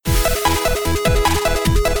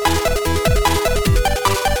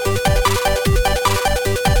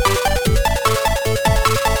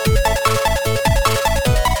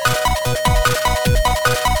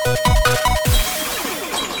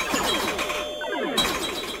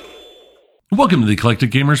Welcome to the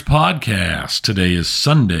Eclectic Gamers Podcast. Today is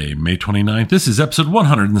Sunday, May 29th. This is episode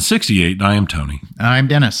 168, and I am Tony. I'm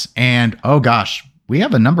Dennis. And, oh gosh, we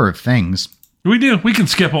have a number of things. We do. We can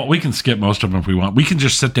skip most of them if we want. We can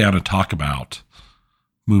just sit down and talk about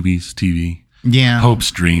movies, TV,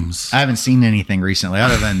 hopes, dreams. I haven't seen anything recently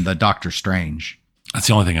other than the Doctor Strange. That's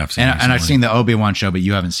the only thing I've seen. And I've seen the Obi-Wan show, but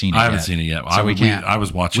you haven't seen it yet. I haven't seen it yet. So we can't. I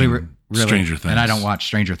was watching Stranger Things. And I don't watch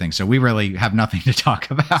Stranger Things, so we really have nothing to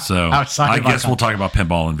talk about. So I guess we'll talk about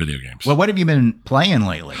pinball and video games. Well, what have you been playing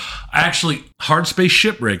lately? Actually, Hard Space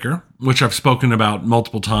Shipbreaker, which I've spoken about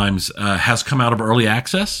multiple times, has come out of early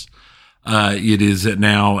access. It is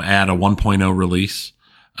now at a 1.0 release.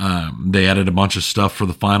 They added a bunch of stuff for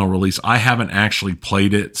the final release. I haven't actually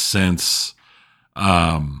played it since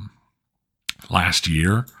last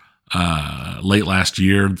year. Late last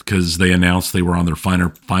year, because they announced they were on their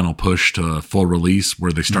final push to full release,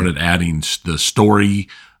 where they started adding the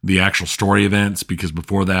actual story events. Because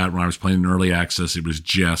before that, when I was playing in early access, it was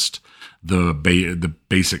just the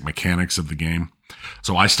basic mechanics of the game.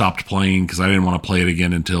 So I stopped playing because I didn't want to play it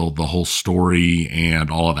again until the whole story and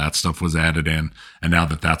all of that stuff was added in. And now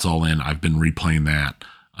that that's all in, I've been replaying that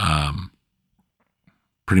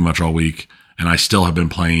pretty much all week. And I still have been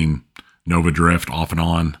playing Nova Drift off and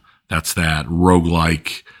on. That's that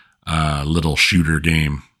roguelike little shooter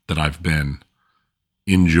game that I've been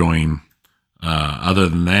enjoying. Other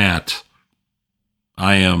than that,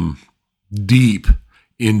 I am deep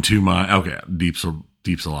into deep's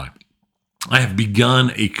a lie. I have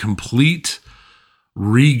begun a complete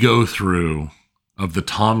re-go through of the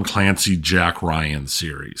Tom Clancy Jack Ryan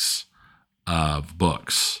series of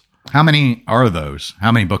books. How many are those?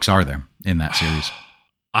 How many books are there in that series?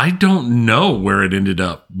 I don't know where it ended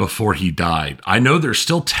up before he died. I know they're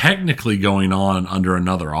still technically going on under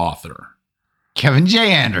another author. Kevin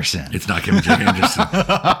J. Anderson. It's not Kevin J. Anderson.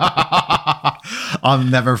 I'll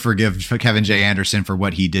never forgive Kevin J. Anderson for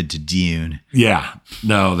what he did to Dune. Yeah.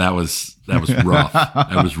 No, that was rough.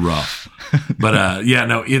 That was rough. But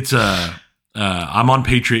it's I'm on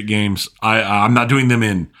Patriot Games. I'm not doing them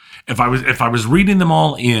in. If I was reading them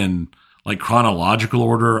all in like chronological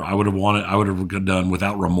order, I would have done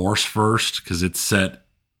Without Remorse first, because it's set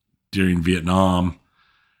during Vietnam,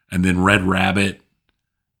 and then Red Rabbit,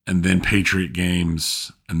 and then Patriot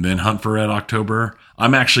Games, and then Hunt for Red October.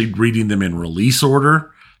 I'm actually reading them in release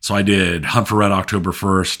order. So I did Hunt for Red October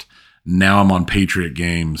first. Now I'm on Patriot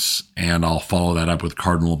Games, and I'll follow that up with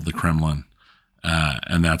Cardinal of the Kremlin.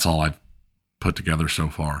 And that's all I've put together so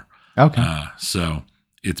far. Okay. So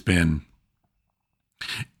it's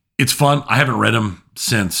fun. I haven't read them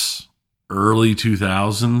since early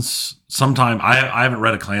 2000s. I haven't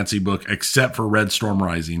read a Clancy book except for Red Storm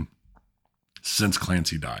Rising since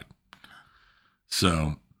Clancy died.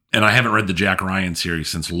 So, and I haven't read the Jack Ryan series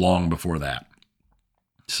since long before that.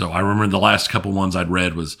 So I remember the last couple ones I'd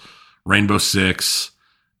read was Rainbow Six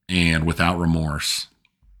and Without Remorse.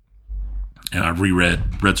 And I've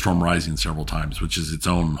reread Red Storm Rising several times, which is its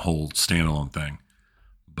own whole standalone thing.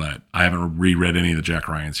 But I haven't reread any of the Jack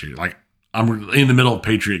Ryan series. Like, I'm in the middle of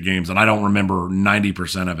Patriot Games, and I don't remember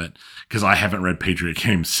 90% of it because I haven't read Patriot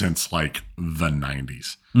Games since like the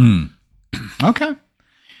 90s. Okay.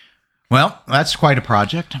 Well, that's quite a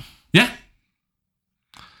project. Yeah.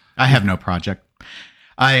 I have no project.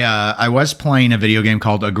 I was playing a video game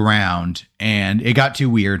called Aground, and it got too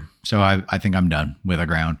weird, so I think I'm done with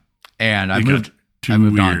Aground. And I moved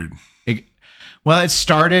on. Well, it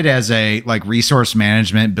started as a like resource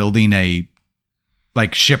management, building a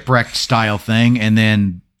like shipwreck style thing, and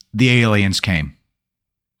then the aliens came.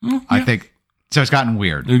 Yeah. I think so. It's gotten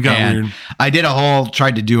weird. It got weird. I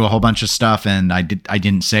tried to do a whole bunch of stuff, and I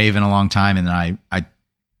didn't save in a long time, and then I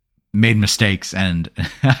made mistakes, and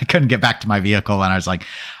I couldn't get back to my vehicle, and I was like,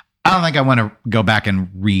 I don't think I want to go back and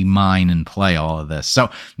remine and play all of this. So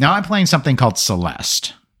now I'm playing something called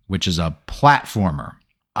Celeste, which is a platformer.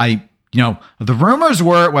 The rumors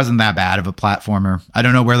were it wasn't that bad of a platformer. I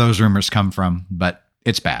don't know where those rumors come from, but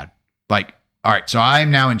it's bad. Like, all right, so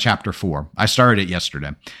I'm now in chapter 4. I started it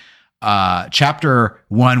yesterday. Chapter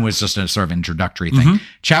 1 was just a sort of introductory thing. Mm-hmm.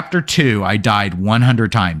 Chapter 2, I died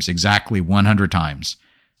 100 times, exactly 100 times.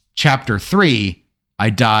 Chapter 3, I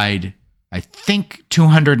died, I think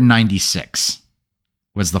 296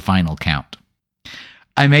 was the final count.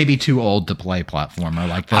 I may be too old to play platformer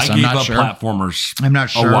like this. I'm not sure. Platformers. I'm not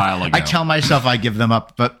sure. A while ago. I tell myself I give them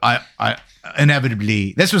up, but I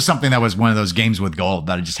inevitably, this was something that was one of those games with gold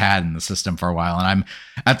that I just had in the system for a while, and I'm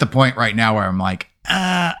at the point right now where I'm like,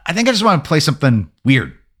 I think I just want to play something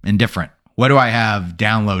weird and different. What do I have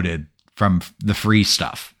downloaded from the free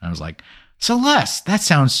stuff? And I was like, Celeste. That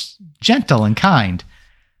sounds gentle and kind.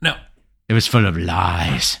 No. It was full of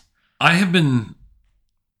lies. I haven't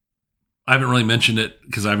really mentioned it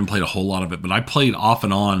because I haven't played a whole lot of it, but I played off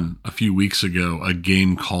and on a few weeks ago a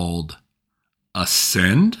game called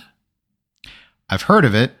Ascend. I've heard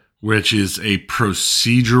of it. Which is a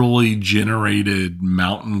procedurally generated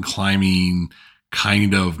mountain climbing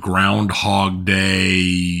kind of Groundhog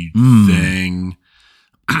Day thing.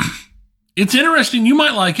 It's interesting. You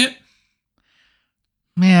might like it.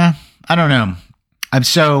 Yeah, I don't know. I'm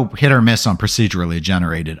so hit or miss on procedurally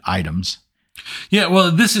generated items. Yeah, well,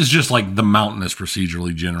 this is just like the mountain is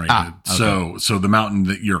procedurally generated. Okay. So the mountain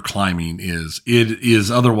that you're climbing is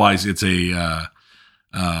otherwise it's a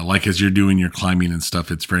like as you're doing your climbing and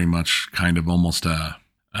stuff, it's very much kind of almost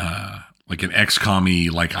like an XCOM-y,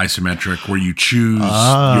 like isometric, where you choose your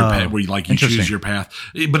path, where you choose your path.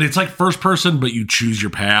 But it's like first person, but you choose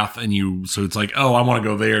your path, and so it's like, oh, I want to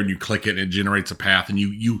go there, and you click it, and it generates a path, and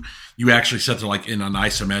you actually set there like in an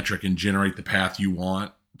isometric and generate the path you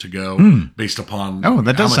want to go based upon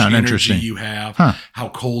that does sound interesting. You have, how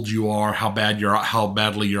cold you are, how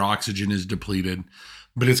badly your oxygen is depleted.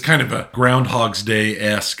 But it's kind of a Groundhog's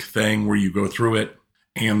Day-esque thing where you go through it,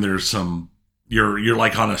 and there's you're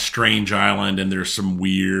like on a strange island, and there's some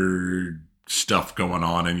weird stuff going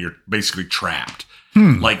on, and you're basically trapped.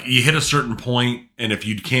 Like you hit a certain point, and if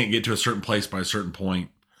you can't get to a certain place by a certain point,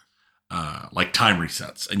 like time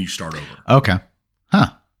resets and you start over. Okay.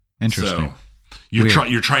 Interesting. So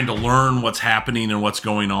you're trying to learn what's happening and what's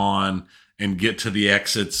going on, and get to the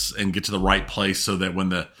exits and get to the right place, so that when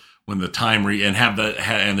the time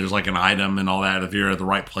and there's like an item and all that, if you're at the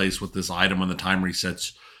right place with this item, when the time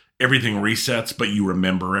resets, everything resets, but you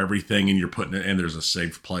remember everything, and you're putting it, and there's a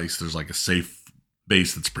safe place. There's like a safe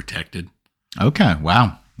base that's protected. Okay.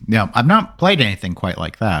 Wow. Yeah. I've not played anything quite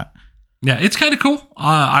like that. Yeah. It's kind of cool.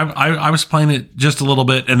 I was playing it just a little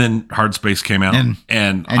bit, and then Hard Space came out,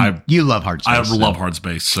 and you love Hard Space. I love Hard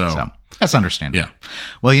Space. So that's understandable. Yeah.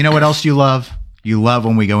 Well, you know what else you love? You love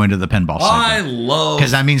when we go into the pinball segment. I love,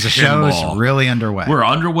 because that means the show is really underway. We're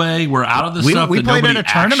underway. We're out of the stuff that nobody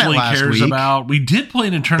actually cares about. We did play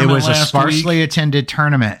in a tournament last week. It was a sparsely attended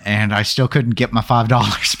tournament, and I still couldn't get my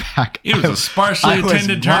 $5 back. It was a sparsely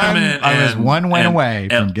attended tournament. I was one win away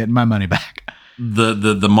from getting my money back.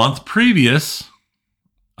 The month previous,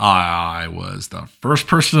 I was the first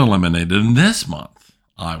person eliminated, and this month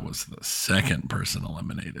I was the second person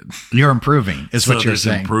eliminated. You're improving, is what you're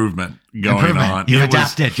saying. Improvement going on. You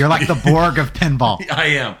adapted. You're like the Borg of pinball. I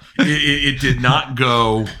am. It did not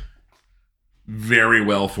go very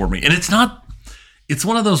well for me. And it's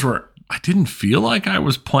one of those where I didn't feel like I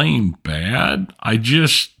was playing bad. I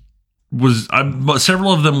just was.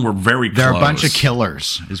 Several of them were very close. They're a bunch of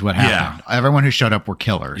killers, is what happened. Yeah. Everyone who showed up were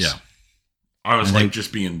killers. Yeah. I was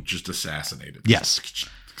just being assassinated. Yes.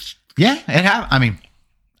 Yeah, it happened. I mean,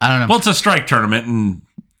 I don't know. Well, it's a strike tournament, and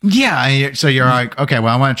so you're like, okay,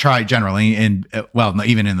 well, I want to try generally, and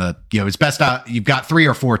even in the, it's best out. You've got 3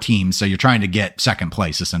 or 4 teams, so you're trying to get second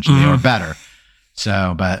place essentially, or better.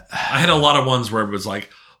 So, but I had a lot of ones where it was like,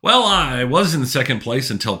 well, I was in second place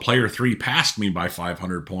until player 3 passed me by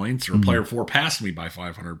 500 points, or player 4 passed me by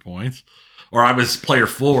 500 points, or I was player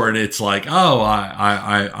 4, and it's like, oh,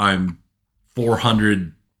 I'm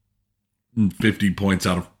 450 points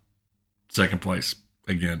out of second place.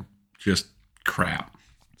 Again, just crap.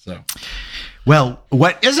 So, well,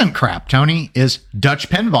 what isn't crap, Tony, is Dutch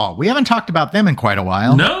Pinball. We haven't talked about them in quite a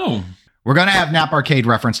while. No. We're going to have Nap Arcade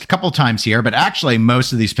referenced a couple times here, but actually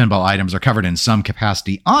most of these pinball items are covered in some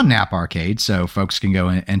capacity on Nap Arcade, so folks can go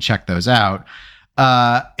and check those out.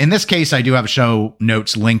 In this case, I do have a show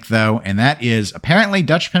notes link, though, and that is apparently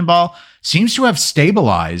Dutch Pinball seems to have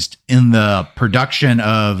stabilized in the production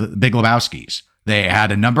of Big Lebowski's. They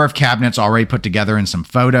had a number of cabinets already put together and some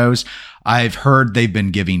photos. I've heard they've been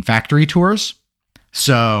giving factory tours.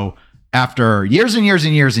 So after years and years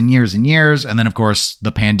and years and years and years, and then, of course,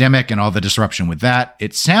 the pandemic and all the disruption with that,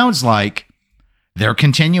 it sounds like they're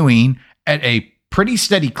continuing at a pretty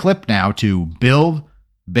steady clip now to build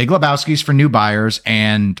Big Lebowski's for new buyers.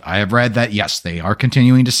 And I have read that, yes, they are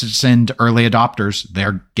continuing to send early adopters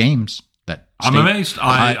their games. I'm amazed.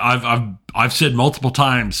 I've said multiple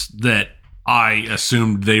times that I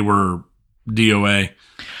assumed they were DOA,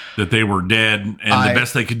 that they were dead, and the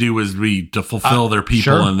best they could do was to fulfill their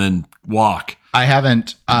people and then walk. I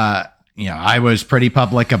haven't, I was pretty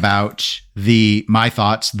public about my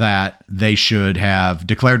thoughts that they should have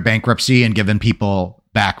declared bankruptcy and given people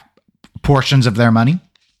back portions of their money.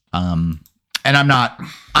 And I'm not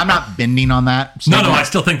bending on that. No, I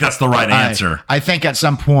still think that's the right answer. I think at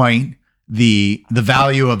some point, the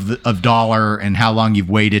value of dollar and how long you've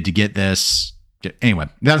waited to get this. Anyway,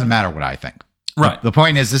 it doesn't matter what I think. Right. The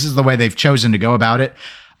point is, this is the way they've chosen to go about it.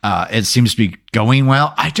 It seems to be going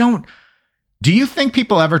well. Do you think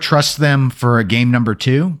people ever trust them for a game number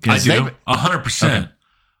 2? I do. 100%. Okay.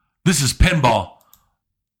 This is pinball.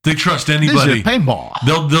 They trust anybody. This is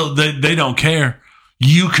pinball. They don't care.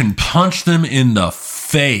 You can punch them in the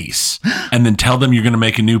face and then tell them you're going to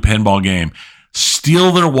make a new pinball game.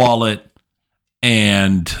 Steal their wallet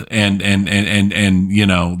and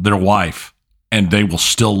their wife, and they will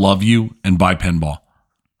still love you and buy pinball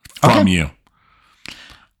from you.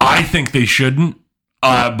 I think they shouldn't,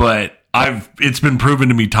 but it's been proven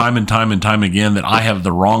to me time and time again that I have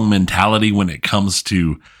the wrong mentality when it comes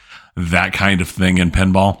to that kind of thing in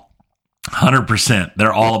pinball. 100%.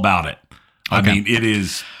 They're all about it. I mean, it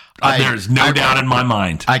is. There's no doubt in my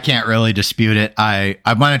mind. I can't really dispute it. I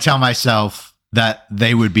want to tell myself that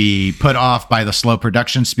they would be put off by the slow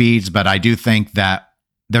production speeds, but I do think that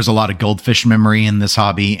there's a lot of goldfish memory in this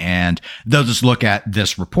hobby, and they'll just look at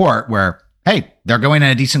this report where, hey, they're going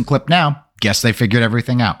at a decent clip now. Guess they figured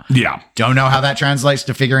everything out. Yeah. Don't know how that translates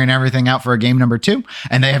to figuring everything out for a game number 2.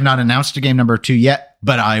 And they have not announced a game number 2 yet,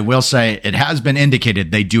 but I will say it has been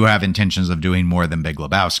indicated they do have intentions of doing more than Big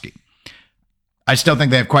Lebowski. I still think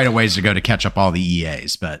they have quite a ways to go to catch up all the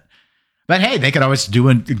EAs, but hey, they could always do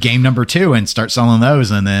a game number 2 and start selling those.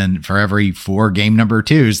 And then for every 4 game number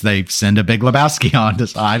 2s, they send a Big Lebowski on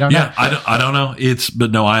to, I don't know. Yeah, I don't know. But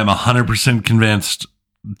no, I am 100% convinced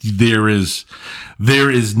there is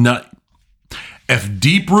not. If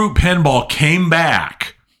Deep Root Pinball came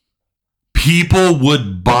back, people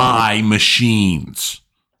would buy machines.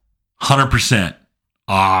 100%.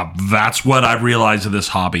 That's what I realized that this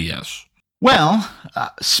hobby is. Well,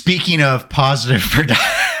 speaking of positive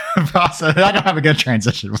process, I don't have a good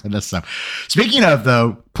transition for this. So, speaking of,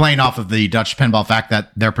 though, playing off of the Dutch Pinball fact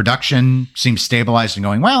that their production seems stabilized and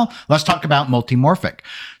going well, let's talk about Multimorphic.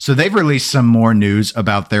 So, they've released some more news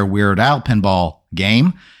about their Weird Al pinball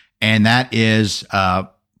game. And that is,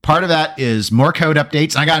 part of that is more code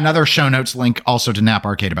updates. I got another show notes link also to Nap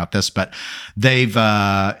Arcade about this, but they've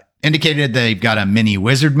indicated they've got a mini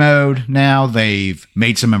wizard mode now. They've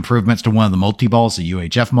made some improvements to one of the multi-balls, the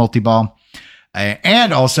UHF multi-ball.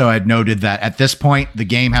 And also I'd noted that at this point, the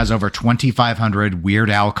game has over 2,500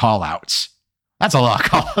 Weird Al callouts. That's a lot.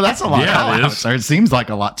 That's a lot of callouts. Or it seems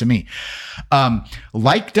like a lot to me.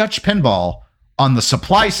 Like Dutch Pinball, on the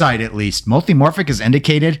supply side at least, Multimorphic has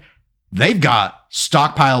indicated they've got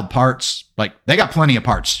stockpiled parts. Like, they got plenty of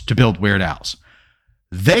parts to build Weird Al's.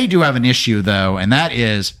 They do have an issue, though, and that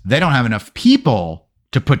is they don't have enough people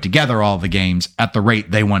to put together all the games at the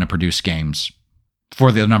rate they want to produce games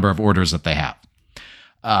for the number of orders that they have.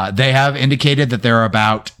 They have indicated that they're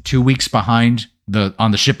about 2 weeks behind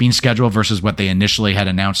on the shipping schedule versus what they initially had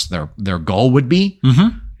announced their goal would be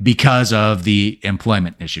because of the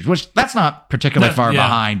employment issues, which that's not particularly far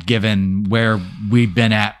behind given where we've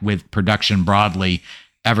been at with production broadly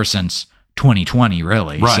ever since 2020,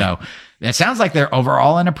 really. Right. So it sounds like they're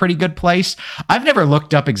overall in a pretty good place. I've never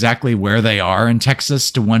looked up exactly where they are in Texas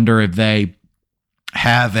to wonder if they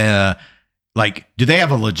have do they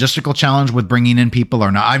have a logistical challenge with bringing in people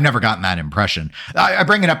or not? I've never gotten that impression. I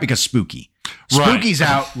bring it up because Spooky's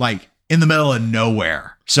out like in the middle of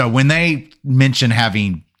nowhere. So when they mention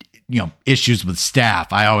having, issues with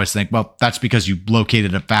staff, I always think, well, that's because you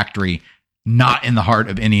located a factory not in the heart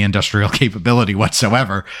of any industrial capability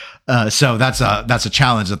whatsoever. So that's a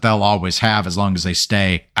challenge that they'll always have as long as they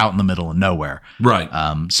stay out in the middle of nowhere. Right.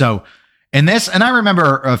 And I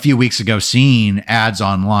remember a few weeks ago seeing ads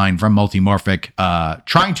online from Multimorphic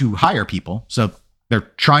trying to hire people. So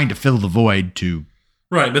they're trying to fill the void to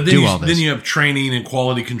right, but then you have training and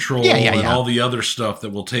quality control and all the other stuff that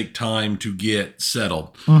will take time to get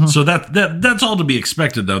settled. Mm-hmm. So that's all to be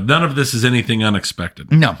expected, though. None of this is anything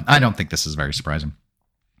unexpected. No, I don't think this is very surprising.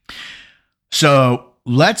 So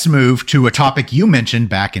let's move to a topic you mentioned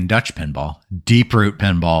back in Dutch Pinball, Deep Root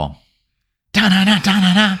Pinball. That's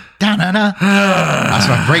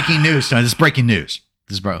my breaking news. No, this is breaking news.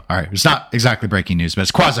 All right. It's not exactly breaking news, but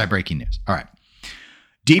it's quasi breaking news. All right.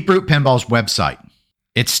 Deep Root Pinball's website.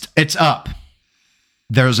 It's up.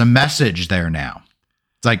 There's a message there now.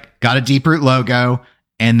 It's like got a Deep Root logo,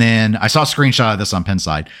 and then I saw a screenshot of this on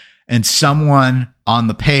Pinside, and someone on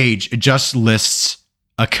the page just lists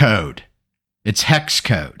a code. It's hex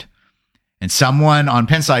code. And someone on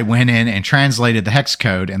Pinside went in and translated the hex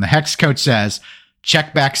code, and the hex code says,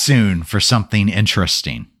 check back soon for something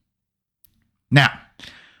interesting. Now,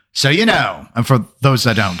 so and for those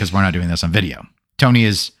that don't, because we're not doing this on video,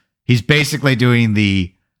 Tony he's basically doing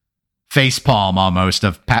the facepalm almost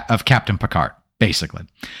of Captain Picard, basically.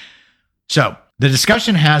 So the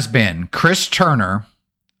discussion has been Chris Turner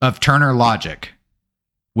of Turner Logic,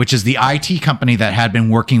 which is the IT company that had been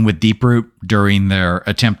working with Deeproot during their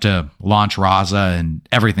attempt to launch Raza and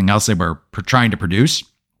everything else they were trying to produce,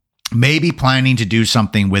 may be planning to do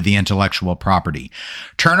something with the intellectual property.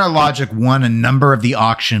 Turner Logic won a number of the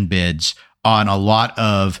auction bids on a lot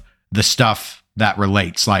of the stuff that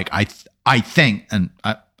relates. Like I think, and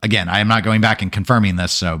again, I am not going back and confirming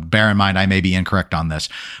this, so bear in mind I may be incorrect on this,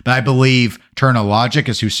 but I believe Turner Logic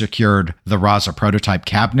is who secured the Raza prototype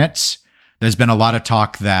cabinets. There's been a lot of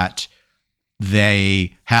talk that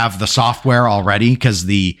they have the software already, because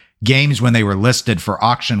the games, when they were listed for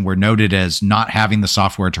auction, were noted as not having the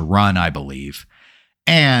software to run, I believe.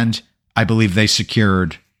 And I believe they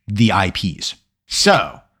secured the IPs.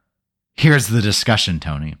 So here's the discussion,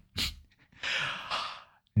 Tony.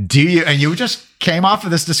 You just came off of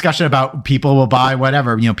this discussion about people will buy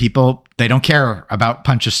whatever, people, they don't care about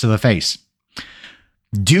punches to the face.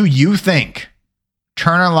 Do you think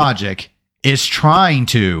Turner Logic is trying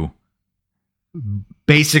to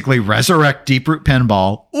basically resurrect Deeproot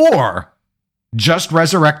Pinball, or just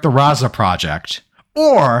resurrect the Raza project,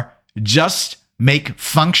 or just make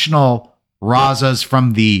functional Razas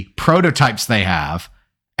from the prototypes they have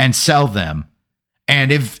and sell them?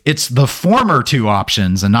 And if it's the former two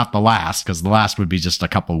options and not the last, because the last would be just a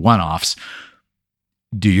couple one-offs,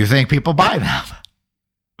 do you think people buy them?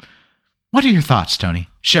 What are your thoughts, Tony?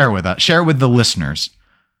 Share with us. Share with the listeners.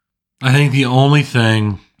 I think the only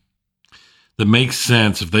thing that makes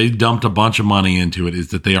sense, if they dumped a bunch of money into it, is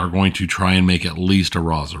that they are going to try and make at least a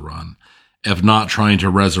Raza run, if not trying to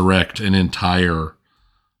resurrect an entire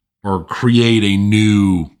or create a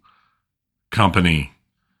new company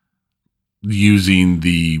using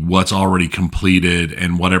the what's already completed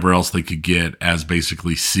and whatever else they could get as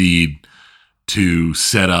basically seed to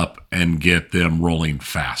set up and get them rolling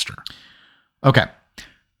faster. Okay.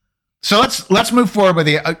 So let's move forward with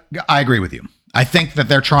I agree with you. I think that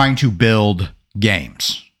they're trying to build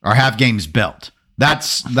games or have games built.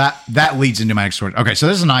 That leads into my next story. Okay, so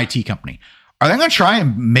this is an IT company. Are they going to try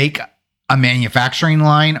and make a manufacturing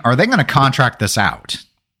line? Or are they going to contract this out?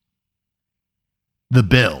 The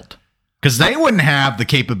build. Because they wouldn't have the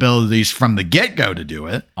capabilities from the get-go to do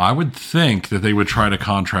it. I would think that they would try to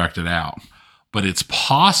contract it out. But it's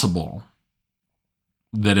possible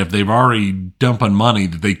that if they've already dumping money,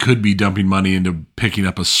 that they could be dumping money into picking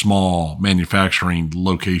up a small manufacturing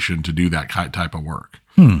location to do that type of work.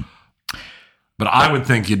 But I would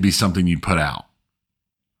think it'd be something you'd put out.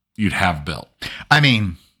 You'd have built. I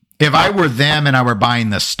mean, if I were them and I were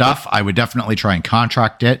buying this stuff, I would definitely try and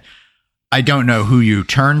contract it. I don't know who you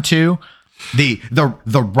turn to.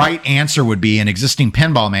 The right answer would be an existing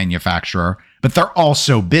pinball manufacturer, but they're all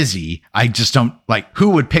so busy. I just don't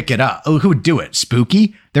who would pick it up? Oh, who would do it?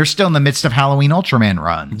 Spooky? They're still in the midst of Halloween Ultraman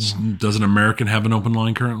runs. Doesn't American have an open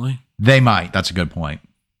line currently? They might. That's a good point,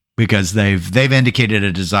 because they've indicated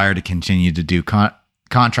a desire to continue to do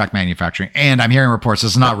contract manufacturing. And I'm hearing reports.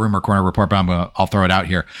 This is not a Rumor Corner report, but I'll throw it out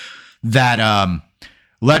here, that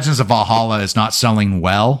Legends of Valhalla is not selling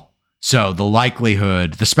well. So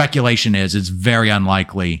the speculation is it's very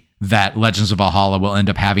unlikely that Legends of Valhalla will end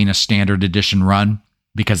up having a standard edition run,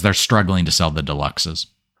 because they're struggling to sell the deluxes.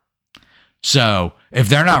 So if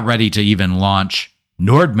they're not ready to even launch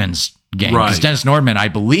Nordman's game, because Dennis Nordman, I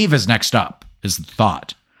believe, is next up, is the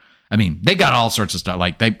thought. I mean, they got all sorts of stuff.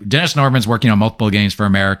 Dennis Nordman's working on multiple games for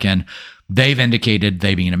American. They've indicated,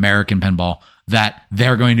 they being American Pinball, that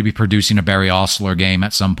they're going to be producing a Barry Osler game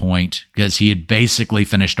at some point, because he had basically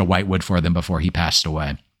finished a Whitewood for them before he passed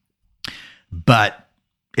away. But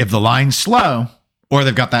if the line's slow, or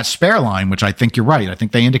they've got that spare line, which I think you're right. I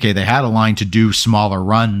think they indicate they had a line to do smaller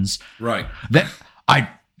runs. Right. That I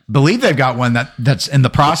believe they've got one that's in the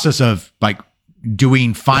process of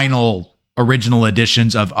doing final original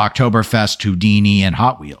editions of Oktoberfest, Houdini, and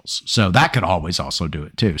Hot Wheels. So that could always also do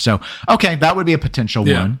it too. So, okay, that would be a potential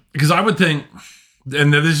one. Because I would think,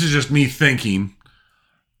 and this is just me thinking,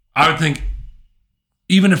 I would think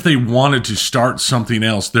even if they wanted to start something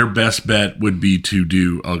else, their best bet would be to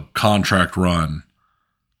do a contract run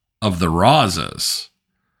of the Razas,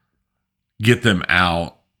 get them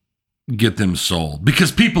out, get them sold,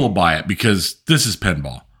 because people will buy it, because this is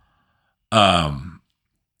pinball.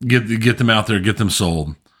 Get them out there, get them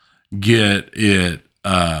sold, get it,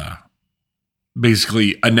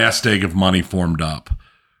 basically a nest egg of money formed up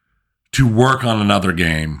to work on another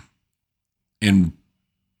game and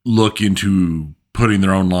look into putting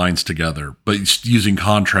their own lines together, but using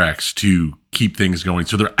contracts to keep things going.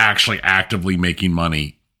 So they're actually actively making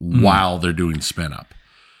money while they're doing spin up.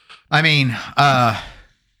 I mean,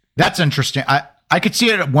 that's interesting. I could see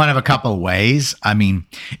it one of a couple of ways. I mean,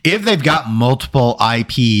 if they've got multiple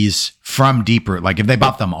IPs from Deeproot, like if they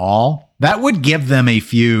bought them all, that would give them a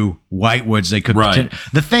few Whitewoods they could. Right.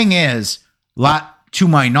 The thing is, to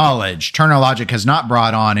my knowledge, Turner Logic has not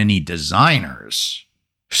brought on any designers.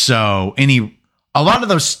 So a lot of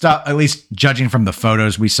those stuff, at least judging from the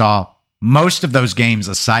photos we saw, most of those games,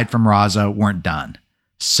 aside from Raza, weren't done.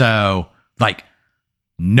 So, like,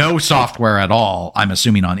 no software at all, I'm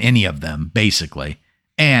assuming, on any of them, basically.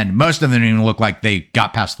 And most of them didn't even look like they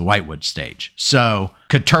got past the Whitewood stage. So,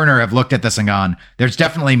 could Turner have looked at this and gone, there's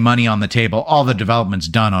definitely money on the table. All the development's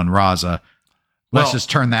done on Raza. Let's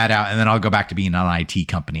just turn that out, and then I'll go back to being an IT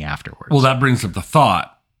company afterwards. Well, that brings up the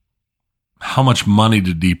thought. How much money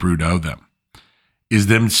did Deeproot owe them? Is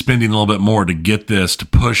them spending a little bit more to get this, to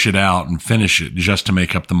push it out and finish it, just to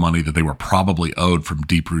make up the money that they were probably owed from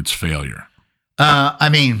Deeproot's failure? I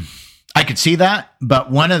mean, I could see that, but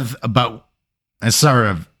it's sort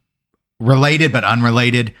of related but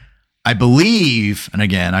unrelated. I believe, and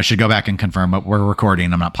again, I should go back and confirm, but we're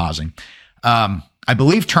recording. I'm not pausing. I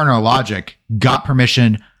believe Turner Logic got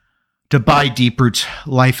permission to buy Deeproot's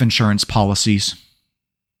life insurance policies.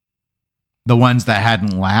 The ones that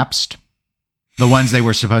hadn't lapsed. The ones they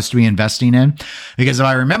were supposed to be investing in. Because if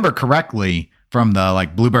I remember correctly from the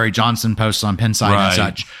like Blueberry Johnson posts on Pinside and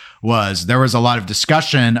such, there was a lot of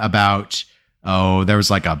discussion about, there was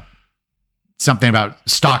like something about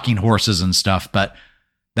stalking horses and stuff, but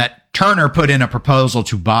that Turner put in a proposal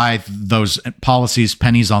to buy those policies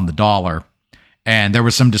pennies on the dollar. And there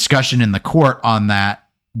was some discussion in the court on that.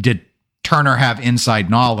 Did Turner have inside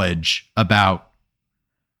knowledge about,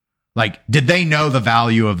 like, did they know the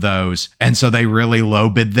value of those? And so they really low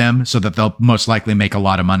bid them so that they'll most likely make a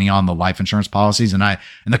lot of money on the life insurance policies. And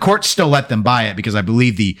the court still let them buy it because I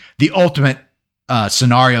believe the ultimate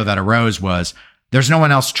scenario that arose was there's no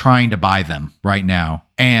one else trying to buy them right now.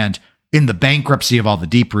 And in the bankruptcy of all the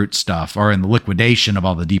Deeproot stuff, or in the liquidation of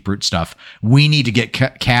all the Deeproot stuff, we need to get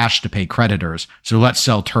cash to pay creditors. So let's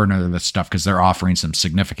sell Turner this stuff because they're offering some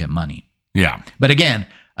significant money. Yeah. But again,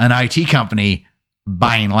 an IT company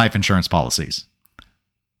buying life insurance policies.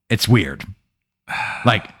 It's weird.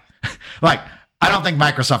 Like I don't think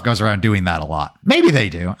Microsoft goes around doing that a lot. Maybe they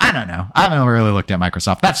do. I don't know. I haven't really looked at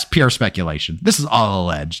Microsoft. That's pure speculation. This is all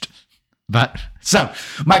alleged. But so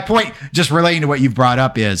my point, just relating to what you've brought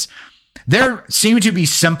up, is there seem to be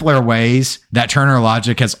simpler ways that Turner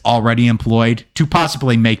Logic has already employed to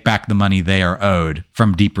possibly make back the money they are owed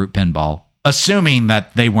from Deeproot Pinball, assuming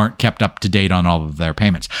that they weren't kept up to date on all of their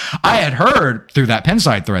payments. I had heard through that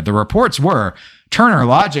Pinside thread, the reports were Turner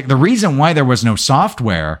Logic, the reason why there was no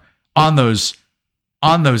software on those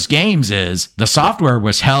games is the software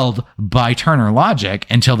was held by Turner Logic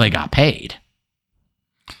until they got paid.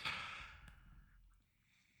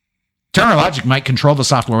 Turner Logic might control the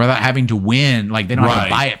software without having to win. Like, they don't have to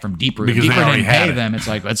buy it from Deeproot. Because Deeproot they already didn't pay had it. them. It's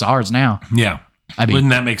like, it's ours now. Yeah. I mean,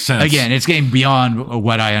 wouldn't that make sense? Again, it's getting beyond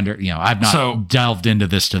what I've not delved into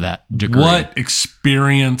this to that degree. What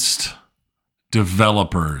experienced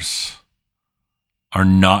developers are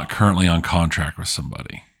not currently on contract with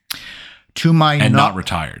somebody not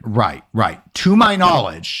retired? Right. To my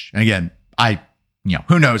knowledge, and again,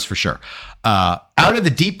 who knows for sure. Out of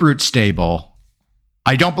the Deeproot stable,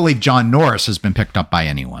 I don't believe John Norris has been picked up by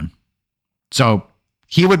anyone. So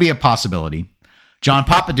he would be a possibility. John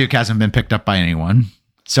Papaduke hasn't been picked up by anyone.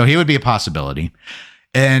 So he would be a possibility.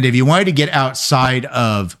 And if you wanted to get outside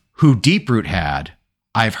of who Deeproot had,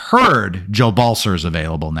 I've heard Joe Balser is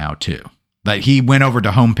available now too. Like, he went over to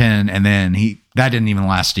Homepin and then that didn't even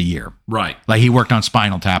last a year. Right. Like, he worked on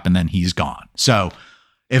Spinal Tap and then he's gone. So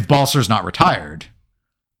if Balser's not retired,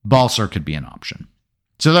 Balser could be an option.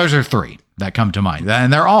 So those are three that come to mind.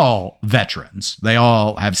 And they're all veterans. They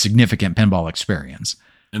all have significant pinball experience.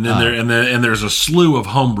 And then there's a slew of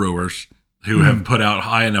homebrewers who have put out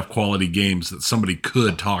high enough quality games that somebody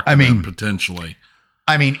could talk to them potentially.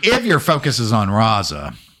 I mean, if your focus is on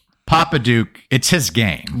Raza, Papaduke, it's his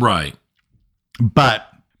game. Right. But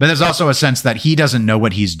there's also a sense that he doesn't know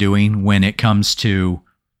what he's doing when it comes to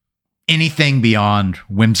anything beyond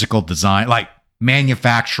whimsical design, like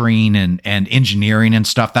manufacturing and engineering and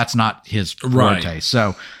stuff. That's not his forte. Right.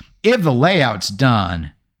 So if the layout's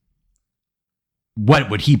done, what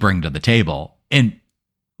would he bring to the table? In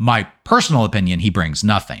my personal opinion, he brings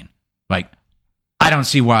nothing. Like, I don't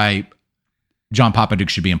see why John Papaduke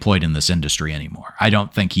should be employed in this industry anymore. I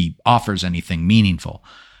don't think he offers anything meaningful.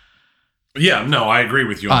 Yeah, no, I agree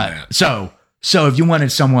with you on that. So if you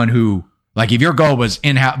wanted someone who, like, if your goal was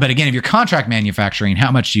in-house, but again, if you're contract manufacturing,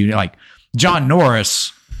 how much do you, like, John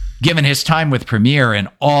Norris, given his time with Premiere and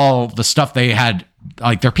all the stuff they had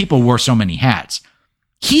like their people wore so many hats.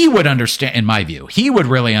 He would understand, in my view, he would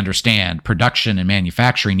really understand production and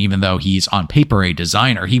manufacturing, even though he's on paper a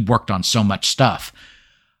designer. He worked on so much stuff.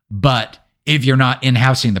 But if you're not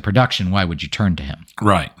in-housing the production, why would you turn to him?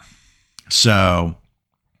 Right. So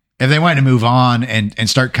if they wanted to move on and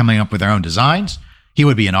start coming up with their own designs, he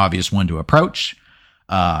would be an obvious one to approach.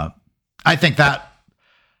 I think that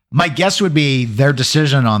my guess would be their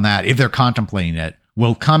decision on that, if they're contemplating it,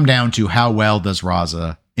 will come down to how well does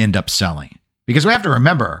Raza end up selling. Because we have to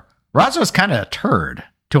remember, Raza was kind of a turd.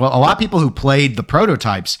 To a lot of people who played the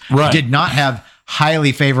prototypes, did not have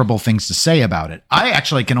highly favorable things to say about it. I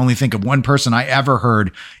actually can only think of one person I ever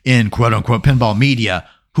heard in quote unquote pinball media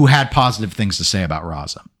who had positive things to say about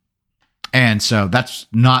Raza. And so that's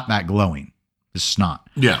not that glowing. It's not.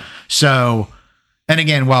 Yeah. So, and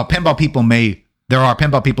again, while pinball people there are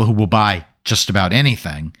pinball people who will buy just about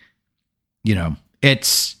anything,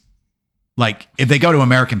 it's like if they go to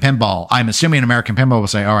American Pinball, I'm assuming American Pinball will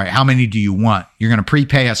say, all right, how many do you want? You're going to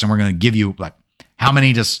prepay us and we're going to give you like, how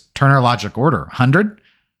many does Turner Logic order? 100?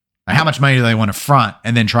 How much money do they want to front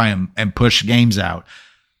and then try and push games out?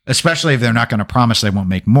 Especially if they're not going to promise they won't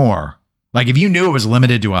make more. Like if you knew it was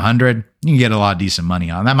limited to 100, you can get a lot of decent money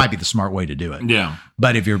on. That might be the smart way to do it. Yeah.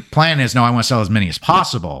 But if your plan is, no, I want to sell as many as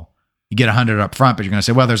possible, you get 100 up front, but you're going to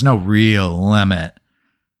say, well, there's no real limit.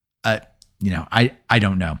 I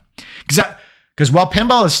don't know. Because while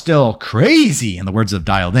pinball is still crazy, in the words of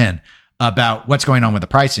Dialed In, about what's going on with the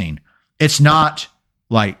pricing, it's not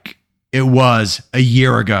like it was a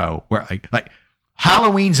year ago where like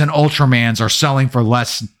Halloweens and Ultramans are selling for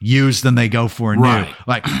less used than they go for new. Right.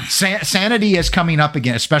 Like Sanity is coming up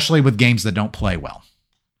again, especially with games that don't play well.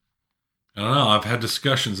 I don't know. I've had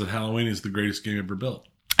discussions that Halloween is the greatest game ever built.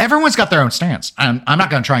 Everyone's got their own stance. I'm not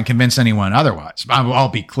going to try and convince anyone otherwise. I'll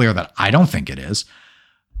be clear that I don't think it is.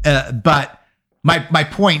 But my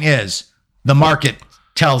point is the market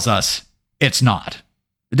tells us it's not.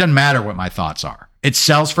 It doesn't matter what my thoughts are. It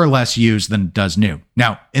sells for less used than it does new.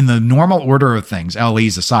 Now, in the normal order of things,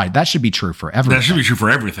 LEs aside, that should be true for everything. That should be true for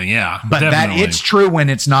everything, yeah. But definitely. That it's true when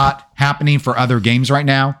it's not happening for other games right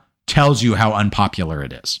now tells you how unpopular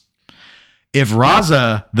it is. If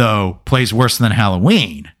Raza, though, plays worse than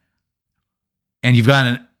Halloween, and you've got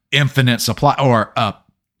an infinite supply, or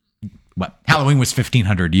Halloween was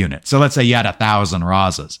 1,500 units. So let's say you had 1,000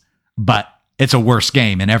 Razas, but it's a worse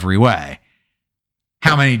game in every way.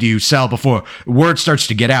 How many do you sell before word starts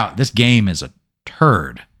to get out? This game is a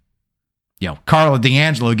turd. Carlo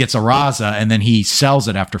D'Angelo gets a Raza and then he sells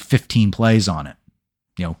it after 15 plays on it.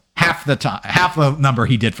 Half the number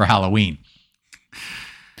he did for Halloween.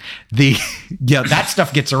 That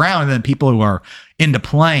stuff gets around, and then people who are into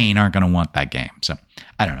playing aren't going to want that game. So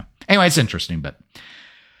I don't know. Anyway, it's interesting, but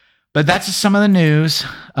that's just some of the news.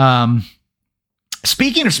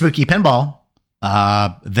 Speaking of spooky pinball,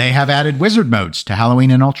 they have added wizard modes to Halloween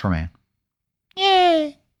and Ultraman.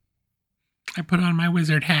 Yay! I put on my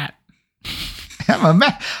wizard hat.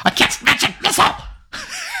 I cast magic missile.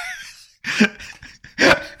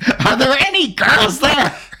 Are there any girls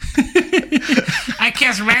there? I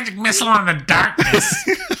cast magic missile on the darkness.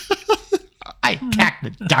 I attack the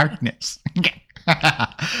darkness.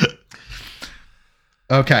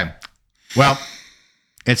 Okay. Well,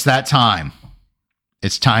 it's that time.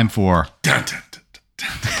 It's time for... Dun, dun, dun,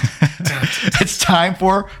 dun, dun, dun. It's time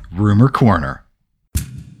for Rumor Corner.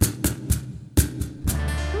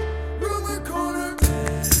 Rumor Corner.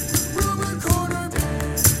 Rumor Corner.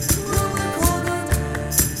 Rumor Corner.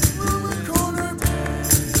 Rumor Corner.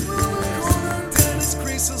 Rumor Corner. Dennis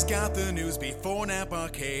Creasel's got the news before Nap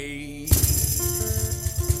Arcade.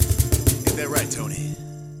 Ain't that right, Tony?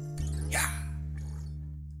 Yeah.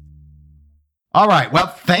 All right.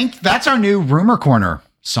 Well, that's our new Rumor Corner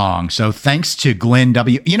song. So thanks to Glenn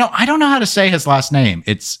W. I don't know how to say his last name.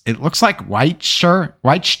 It looks like Weichter,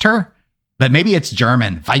 but maybe it's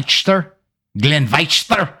German. Weichter. Glenn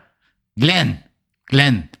Weichter.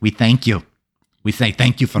 Glenn, we thank you. We say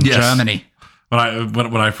thank you from Germany. When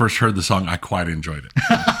I first heard the song, I quite enjoyed it.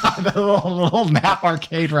 The little Nap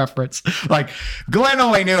Arcade reference. Like, Glenn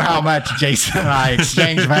only knew how much Jason and I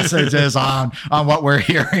exchange messages on what we're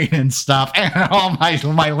hearing and stuff. And all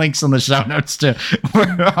my links in the show notes to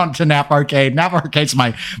Nap Arcade. Nap Arcade's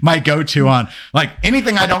my go-to on, like,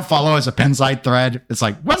 anything I don't follow as a Pinside thread. It's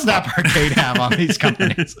like, what's Nap Arcade have on these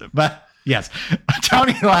companies? But yes,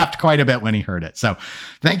 Tony laughed quite a bit when he heard it. So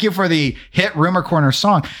thank you for the hit Rumor Corner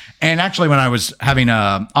song. And actually, when I was having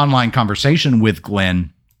an online conversation with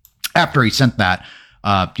Glenn after he sent that,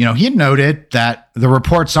 he had noted that the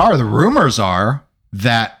rumors are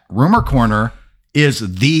that Rumor Corner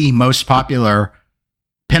is the most popular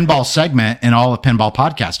pinball segment in all of pinball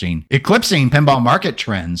podcasting, eclipsing pinball market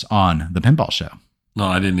trends on the Pinball Show. No,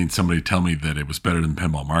 I didn't need somebody to tell me that it was better than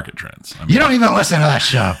Pinball Market Trends. I mean, You don't even listen to that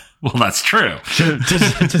show. well, that's true.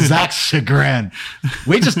 to Zach's chagrin.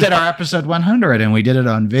 We just did our episode 100 and we did it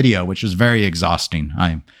on video, which was very exhausting.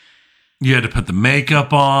 You had to put the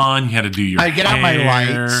makeup on. You had to do your I get out my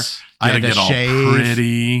hair. lights. You I had to had get to shave. all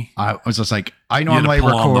pretty. I was just like, I You had to normally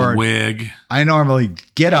pull on the record. wig. I normally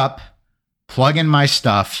get up, plug in my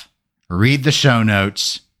stuff, read the show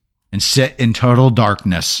notes, and sit in total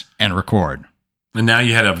darkness and record. And now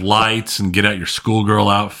you had to have lights and get out your schoolgirl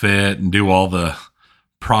outfit and do all the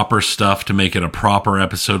proper stuff to make it a proper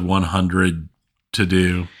episode 100 to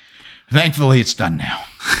do. Thankfully, it's done now.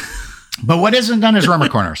 But what isn't done is Rumor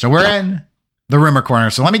Corner. So we're in the Rumor Corner.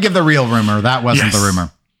 So let me give the real rumor. That wasn't Yes. the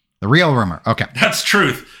rumor. The real rumor. Okay. That's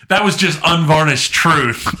truth. That was just unvarnished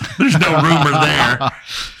truth. There's no rumor there.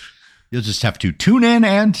 You'll just have to tune in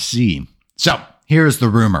and see. So here's the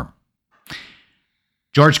rumor.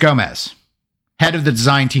 George Gomez, head of the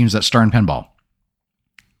design teams at Stern Pinball.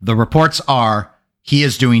 The reports are he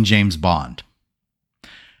is doing James Bond.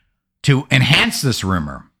 To enhance this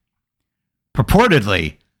rumor,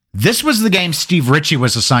 purportedly, this was the game Steve Ritchie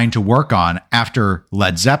was assigned to work on after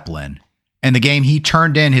Led Zeppelin, and the game he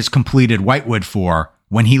turned in his completed Whitewood for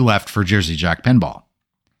when he left for Jersey Jack Pinball.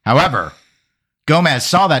 However, Gomez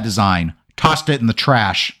saw that design, tossed it in the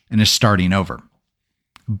trash, and is starting over.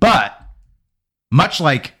 But, much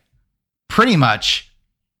like pretty much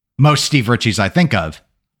most Steve Ritchies I think of,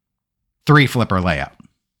 3 flipper layout.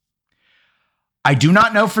 I do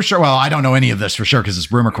not know for sure. Well, I don't know any of this for sure because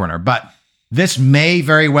it's Rumor Corner, but this may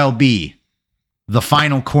very well be the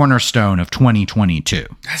final cornerstone of 2022.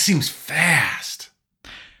 That seems fast.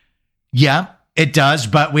 Yeah, it does,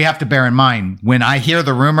 but we have to bear in mind when I hear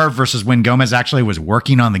the rumor versus when Gomez actually was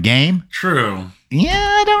working on the game. True. Yeah,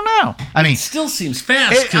 I don't know. I mean, Still seems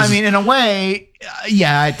fast. in a way,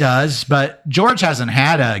 yeah, it does. But George hasn't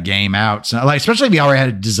had a game out, so, like, especially if he already had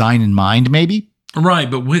a design in mind, maybe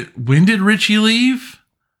right, but when did Ritchie leave?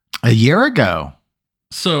 a year ago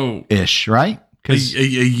So ish, right? a Because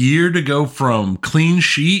year to go from clean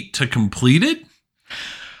sheet to completed?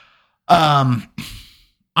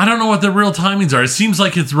 I don't know what the real timings are. It seems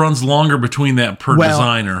like it runs longer between that per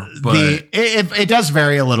designer, but it does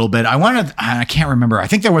vary a little bit. I can't remember. I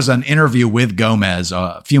think there was an interview with Gomez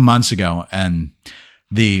a few months ago, and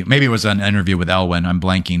maybe it was an interview with Elwin. I'm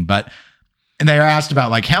blanking, and they were asked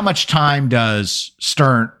about like how much time does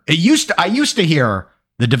Stern. I used to hear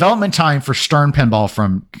the development time for Stern Pinball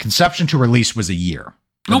from conception to release was a year.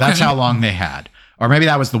 But that's Okay. how long they had. Or maybe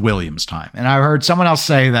that was the Williams time. And I heard someone else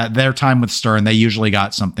say that their time with Stern, they usually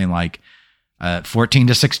got something like 14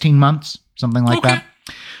 to 16 months, something like Okay. that.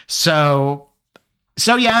 So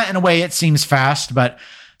yeah, in a way it seems fast, but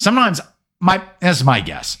sometimes that's my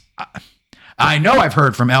guess. I know I've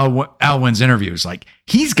heard from Elwin's interviews, like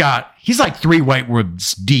he's like 3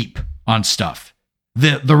 Whitewoods deep on stuff.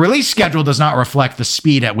 The release schedule does not reflect the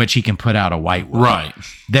speed at which he can put out a Whitewood. right.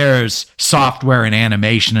 There's software and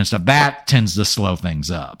animation and stuff that tends to slow things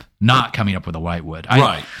up, not coming up with a Whitewood.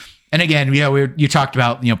 Right. And again, you talked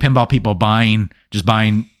about, pinball people buying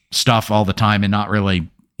stuff all the time and not really,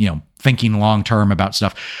 thinking long-term about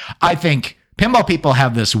stuff. I think pinball people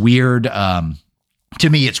have this weird, to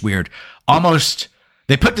me, it's weird. Almost,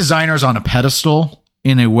 they put designers on a pedestal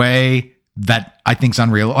in a way that I think's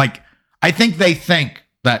unreal. Like, I think they think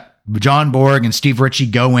that John Borg and Steve Ritchie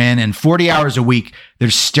go in and 40 hours a week,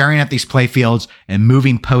 they're staring at these play fields and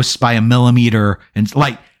moving posts by a millimeter. And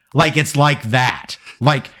like it's like that.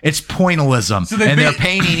 Like it's pointillism. So they're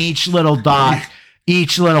painting each little dot,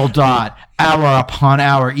 hour upon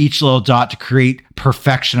hour, each little dot to create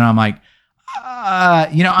perfection. And I'm like,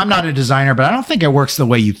 I'm not a designer, but I don't think it works the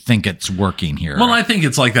way you think it's working here. Well, I think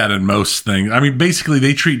it's like that in most things. I mean, basically,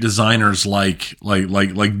 they treat designers like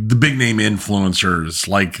the big name influencers,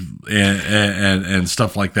 and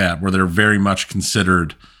stuff like that, where they're very much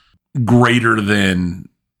considered greater than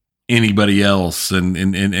anybody else, and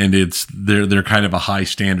it's they're kind of a high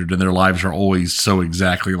standard, and their lives are always so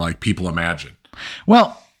exactly like people imagine.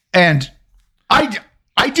 Well, and I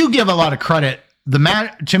do give a lot of credit.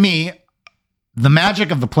 To me, the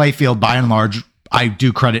magic of the playfield, by and large, I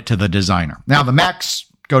do credit to the designer. Now, the mechs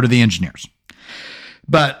go to the engineers.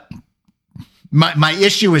 But my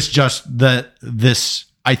issue is just this.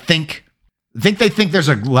 I think they think there's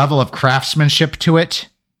a level of craftsmanship to it,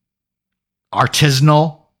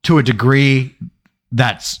 artisanal to a degree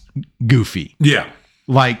that's goofy. Yeah.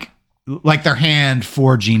 Like their hand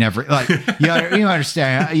forging every, like, you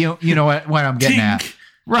understand, you know what I'm getting at. Tink.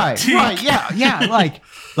 Right. Tink. Right. Yeah. Like,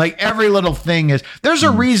 Like every little thing is, there's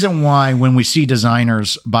a reason why when we see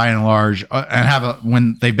designers by and large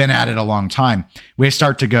when they've been at it a long time, we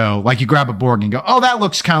start to go, like you grab a board and go, oh, that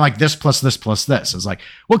looks kind of like this plus this plus this. It's like,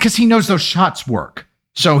 well, because he knows those shots work.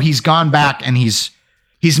 So he's gone back and he's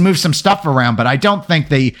moved some stuff around, but I don't think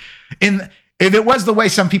if it was the way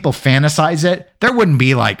some people fantasize it, there wouldn't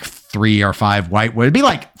be like 3 or 5 Whitewood. It'd be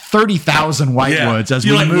like 30,000 Whitewoods as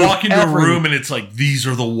you we like move walk into a room and it's like, these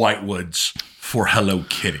are the Whitewoods for Hello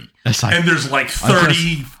Kitty. Like, and there's like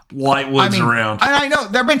 30 Whitewoods around. I know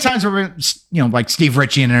there have been times where, like Steve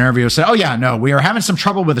Ritchie in an interview said, oh yeah, no, we are having some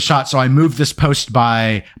trouble with the shot, so I moved this post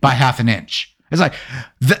by half an inch. It's like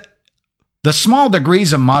the small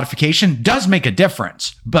degrees of modification does make a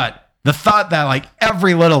difference, but the thought that like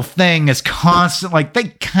every little thing is constant, like they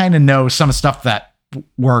kind of know some stuff that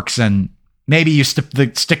works, and maybe you stick the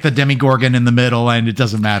Demigorgon in the middle and it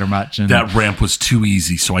doesn't matter much. And that ramp was too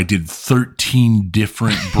easy, so I did 13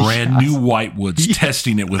 different brand new Whitewoods,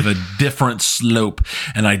 testing it with a different slope,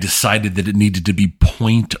 and I decided that it needed to be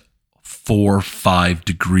 0.45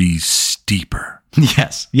 degrees steeper.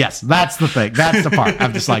 Yes, that's the thing. That's the part.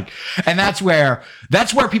 I'm just like, and that's where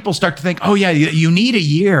people start to think, oh yeah, you need a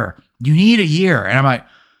year. You need a year. And I'm like,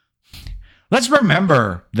 let's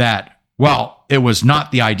remember that, well, it was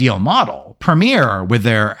not the ideal model. Premiere, with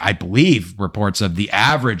their, I believe, reports of the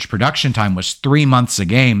average production time was 3 months a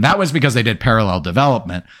game. That was because they did parallel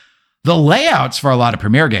development. The layouts for a lot of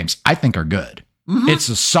Premiere games, I think, are good. Mm-hmm. It's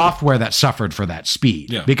the software that suffered for that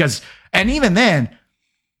speed. Yeah. And even then,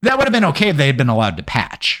 that would have been okay if they had been allowed to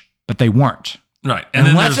patch, but they weren't. Right. And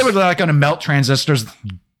unless it was like going to melt transistors,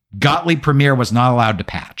 Gottlieb Premiere was not allowed to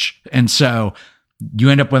patch. And so you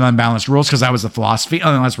end up with unbalanced rules because that was the philosophy.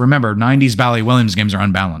 And let's remember, 90s Bally Williams games are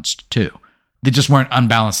unbalanced too. They just weren't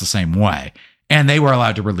unbalanced the same way. And they were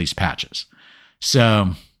allowed to release patches. So,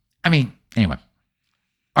 I mean, anyway.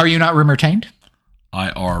 Are you not rumor-tained? I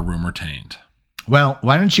are rumor-tained. Well,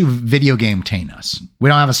 why don't you video game tain us? We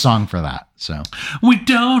don't have a song for that, so. We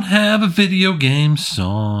don't have a video game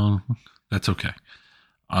song. That's okay.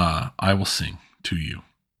 I will sing to you.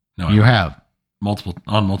 No, you have.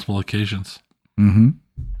 On multiple occasions. Mm-hmm.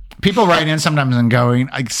 People write in sometimes and go,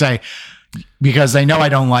 I say, because they know I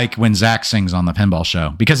don't like when Zach sings on the Pinball Show,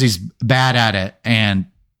 because he's bad at it, and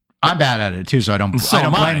I'm bad at it too, so I don't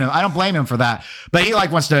blame him. I don't blame him for that. But he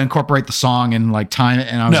wants to incorporate the song and time it,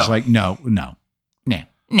 and I was just like, no.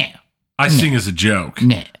 I sing as a joke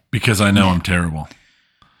because I know I'm terrible.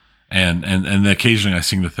 And occasionally I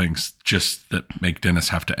sing the things just that make Dennis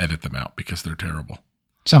have to edit them out because they're terrible.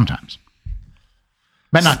 Sometimes.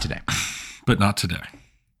 But not today.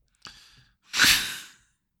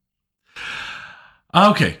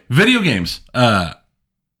 Okay, video games. There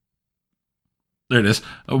it is.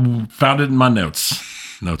 Found it in my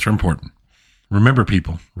notes. Notes are important. Remember,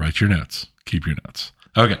 people, write your notes. Keep your notes.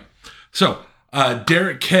 Okay, so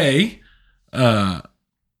Derek K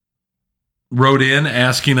wrote in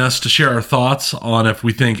asking us to share our thoughts on if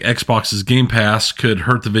we think Xbox's Game Pass could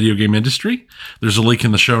hurt the video game industry. There's a link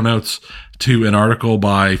in the show notes to an article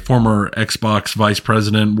by former Xbox vice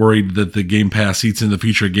president worried that the Game Pass eats into the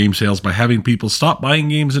future of game sales by having people stop buying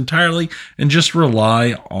games entirely and just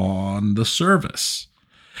rely on the service.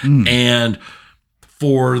 And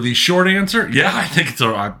for the short answer, yeah,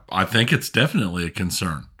 I think it's definitely a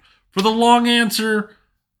concern. For the long answer,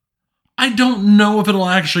 I don't know if it'll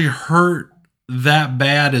actually hurt that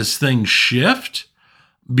bad as things shift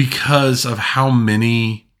because of how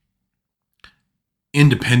many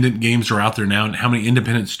independent games are out there now and how many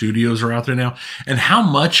independent studios are out there now and how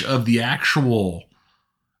much of the actual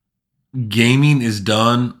gaming is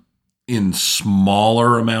done in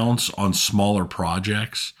smaller amounts on smaller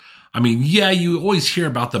projects. I mean, yeah, you always hear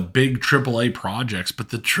about the big AAA projects, but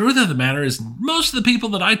the truth of the matter is most of the people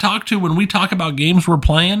that I talk to when we talk about games we're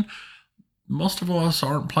playing, most of us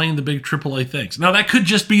aren't playing the big AAA things. Now, that could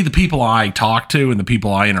just be the people I talk to and the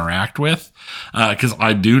people I interact with, because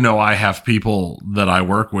I do know I have people that I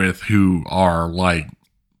work with who are like,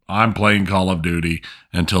 I'm playing Call of Duty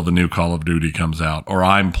until the new Call of Duty comes out, or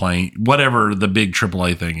I'm playing whatever the big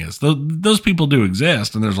AAA thing is. Those people do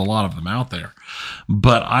exist, and there's a lot of them out there.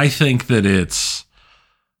 But I think that it's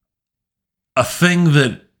a thing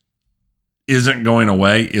that isn't going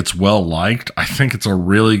away. It's well liked. I think it's a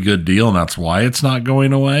really good deal, and that's why it's not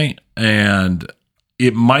going away. And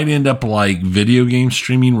it might end up like video game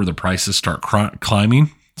streaming where the prices start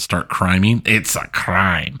climbing. It's a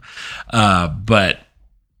crime. But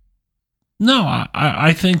no,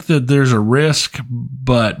 I think that there's a risk,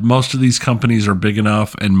 but most of these companies are big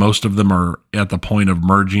enough and most of them are at the point of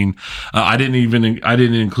merging. I didn't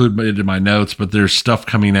include it in my notes, but there's stuff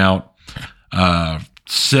coming out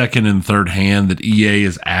second and third hand that EA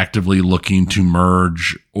is actively looking to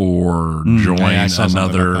merge or join I saw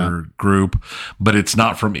something about another group, but it's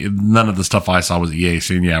not from none of the stuff I saw was EA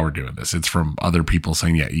saying, yeah, we're doing this. It's from other people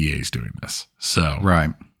saying, yeah, EA is doing this. So,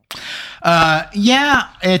 Right. Yeah,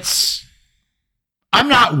 I'm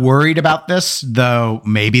not worried about this, though.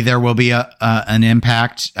 Maybe there will be an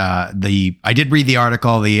impact. I did read the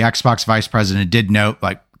article. The Xbox vice president did note,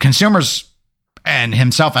 like, consumers and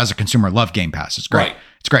himself as a consumer love Game Pass. It's great. Right.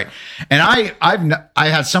 It's great. And I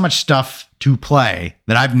had so much stuff to play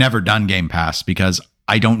that I've never done Game Pass because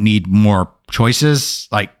I don't need more choices.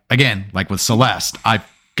 Like, again, like with Celeste, I've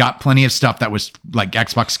got plenty of stuff that was like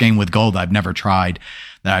Xbox Game with Gold I've never tried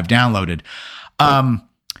that I've downloaded.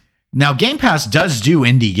 Now, Game Pass does do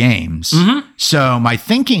indie games. So my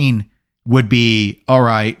thinking would be, all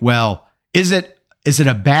right, well, is it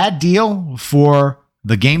a bad deal for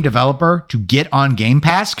the game developer to get on Game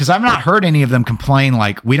Pass? Because I've not heard any of them complain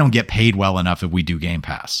like we don't get paid well enough if we do Game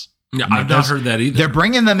Pass. Yeah, I've not heard that either. They're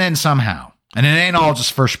bringing them in somehow, and it ain't all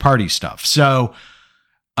just first party stuff. So,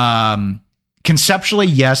 conceptually,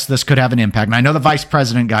 yes, this could have an impact. And I know the vice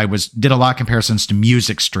president guy did a lot of comparisons to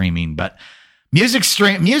music streaming, but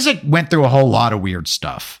music went through a whole lot of weird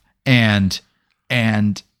stuff, and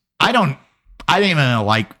I don't even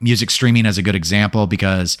like music streaming as a good example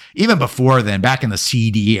because even before then, back in the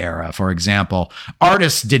CD era, for example,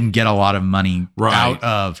 artists didn't get a lot of money out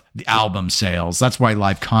of the album sales. That's why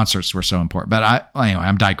live concerts were so important. But anyway,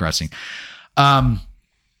 I'm digressing. In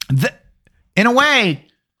a way,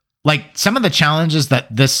 like some of the challenges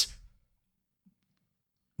that this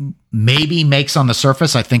maybe makes on the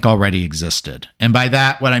surface, I think already existed. And by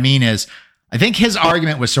that, what I mean is, I think his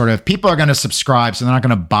argument was sort of people are going to subscribe, so they're not going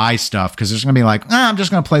to buy stuff because there's going to be like, I'm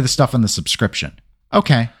just going to play the stuff in the subscription.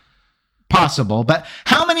 Okay, possible. But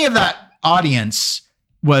how many of that audience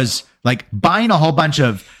was like buying a whole bunch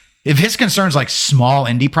of, if his concerns like small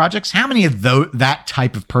indie projects, how many of that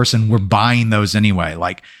type of person were buying those anyway?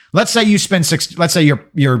 Like, let's say you spend let's say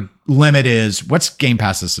your limit is, what's Game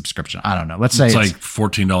Pass's subscription? I don't know. Let's say it's like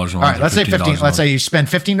 $14 a month. All right, let's say 15. Let's say you spend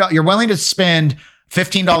 $15. You're willing to spend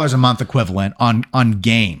 $15 a month equivalent on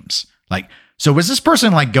games. Like, so was this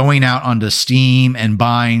person like going out onto Steam and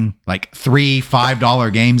buying like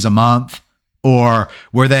 $3-5 games a month? Or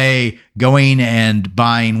were they going and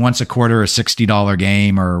buying once a quarter a $60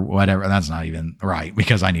 game or whatever? That's not even right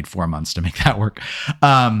because I need 4 months to make that work.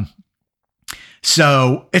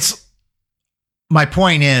 So my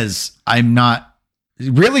point is, I'm not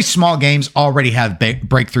really small games already have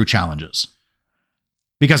breakthrough challenges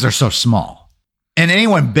because they're so small. And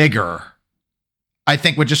anyone bigger, I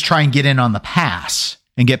think, would just try and get in on the pass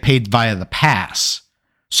and get paid via the pass.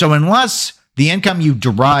 So unless the income you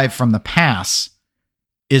derive from the pass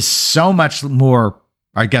is so much more,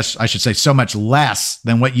 I guess I should say so much less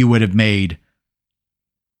than what you would have made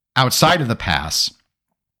outside of the pass,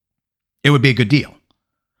 it would be a good deal.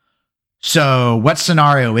 So what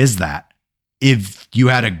scenario is that? If you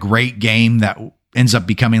had a great game that ends up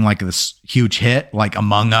becoming like this huge hit, like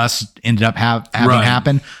Among Us ended up having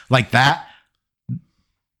happen like that.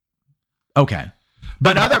 Okay.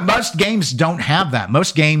 But most games don't have that.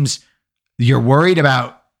 Most games, you're worried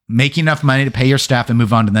about making enough money to pay your staff and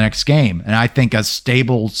move on to the next game. And I think a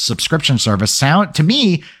stable subscription service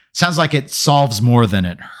sounds like it solves more than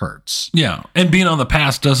it hurts. Yeah. And being on the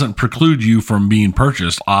pass doesn't preclude you from being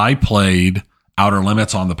purchased. I played Outer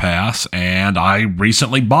Limits on the pass, and I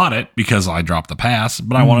recently bought it because I dropped the pass,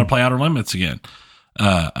 but I want to play Outer Limits again.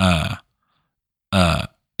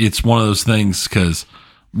 It's one of those things because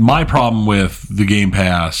my problem with the Game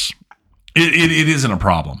Pass, it isn't a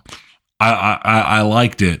problem. I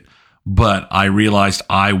liked it, but I realized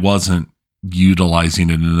I wasn't utilizing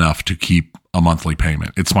it enough to keep a monthly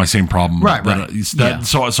payment. It's my same problem. Right.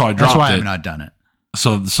 So I dropped it. That's why I've not done it.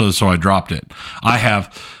 So I dropped it. I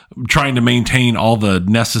have trying to maintain all the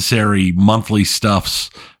necessary monthly stuffs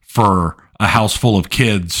for a house full of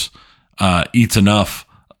kids eats enough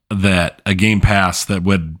that a Game Pass that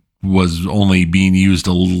was only being used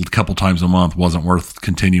a couple times a month wasn't worth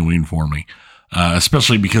continuing for me.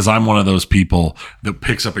 Especially because I'm one of those people that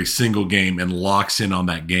picks up a single game and locks in on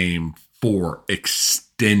that game for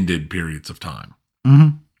extended periods of time.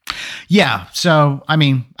 Mm-hmm. Yeah. So, I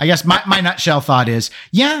mean, I guess my nutshell thought is,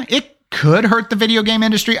 yeah, it could hurt the video game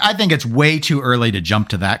industry. I think it's way too early to jump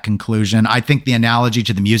to that conclusion. I think the analogy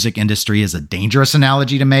to the music industry is a dangerous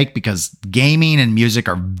analogy to make because gaming and music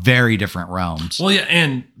are very different realms. Well, yeah,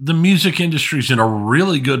 and the music industry's in a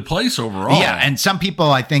really good place overall. Yeah, and some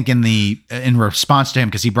people, I think, in response to him,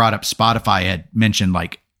 because he brought up Spotify, had mentioned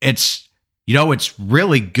like it's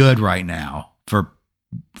really good right now for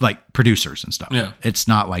like producers and stuff. Yeah. It's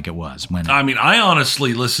not like it was when I mean, I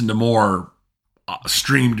honestly listen to more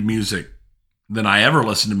streamed music than I ever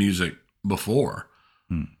listened to music before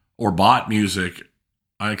or bought music.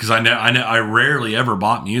 Because I rarely ever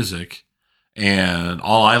bought music, and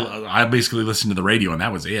I basically listened to the radio, and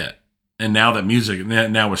that was it. And now that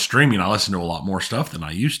now with streaming, I listen to a lot more stuff than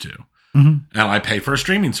I used to. And I pay for a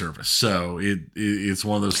streaming service. So it's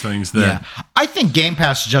one of those things that I think Game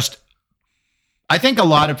Pass I think a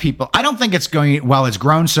lot of people, I don't think it's it's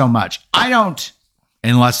grown so much.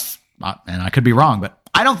 Unless, and I could be wrong, but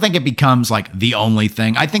I don't think it becomes like the only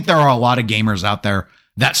thing. I think there are a lot of gamers out there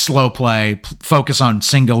that slow play, focus on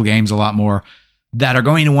single games a lot more, that are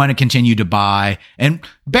going to want to continue to buy. And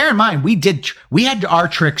bear in mind, we had our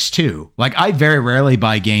tricks too. Like, I very rarely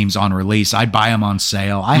buy games on release. I buy them on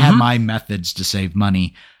sale. I have my methods to save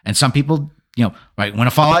money. And some people, like when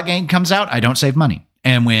a Fallout game comes out, I don't save money.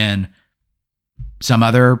 And when some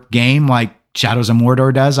other game like Shadows of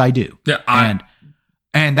Mordor does, I do. Yeah, and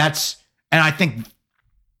I think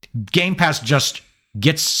Game Pass just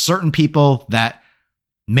gets certain people that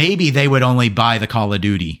maybe they would only buy the Call of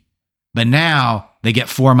Duty, but now they get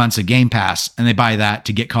 4 months of Game Pass and they buy that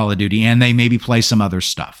to get Call of Duty, and they maybe play some other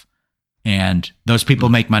stuff. And those people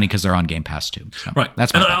make money because they're on Game Pass too. So right.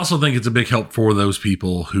 That's and I also think it's a big help for those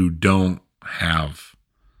people who don't have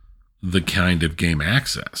the kind of game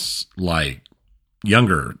access, like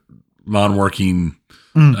younger, non-working.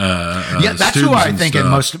 That's who I think it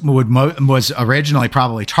was originally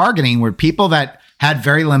probably targeting, were people that had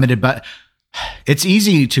very limited, but it's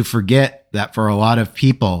easy to forget that for a lot of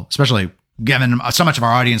people, especially given so much of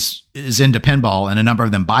our audience is into pinball and a number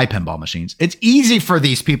of them buy pinball machines, it's easy for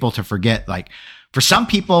these people to forget. Like, for some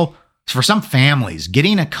people, for some families,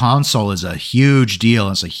 getting a console is a huge deal.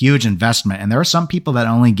 It's a huge investment. And there are some people that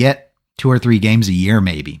only get 2 or 3 games a year,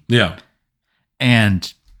 maybe. Yeah.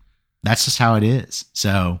 And that's just how it is.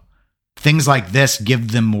 So things like this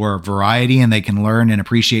give them more variety, and they can learn and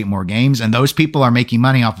appreciate more games. And those people are making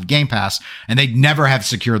money off of Game Pass, and they'd never have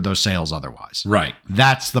secured those sales otherwise. Right.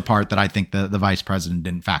 That's the part that I think the vice president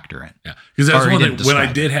didn't factor in. Yeah. Because that's one thing. When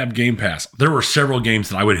I did have Game Pass, there were several games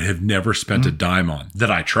that I would have never spent a dime on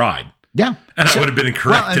that I tried. Yeah. And I would have been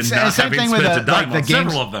incorrect in not having spent a dime on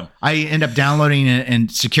several of them. I end up downloading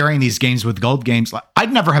and securing these games with gold games.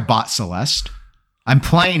 I'd never have bought Celeste. I'm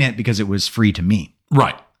playing it because it was free to me.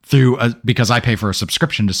 Right. Because I pay for a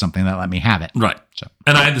subscription to something that let me have it. Right. So,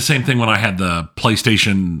 and I had the same thing when I had the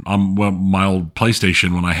PlayStation, my old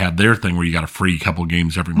PlayStation, when I had their thing where you got a free couple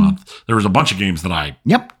games every month. There was a bunch of games that I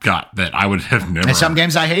got that I would have never. And some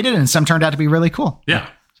games I hated, and some turned out to be really cool. Yeah.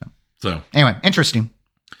 So anyway, interesting.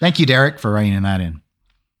 Thank you, Derek, for writing that in.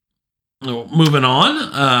 Moving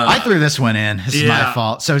on. I threw this one in. This is my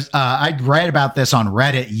fault. So I read about this on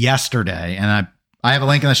Reddit yesterday, and I have a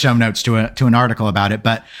link in the show notes to an article about it,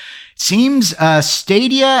 but it seems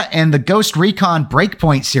Stadia and the Ghost Recon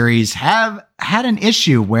Breakpoint series have had an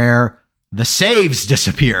issue where the saves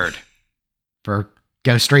disappeared for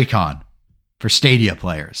Ghost Recon for Stadia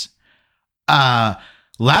players.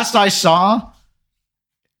 Last I saw,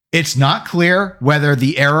 it's not clear whether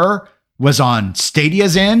the error was on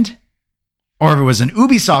Stadia's end or if it was an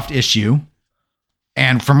Ubisoft issue.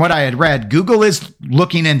 And from what I had read, Google is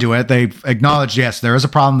looking into it. They've acknowledged, yes, there is a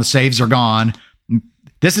problem. The saves are gone.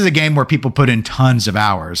 This is a game where people put in tons of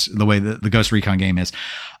hours, the way the Ghost Recon game is.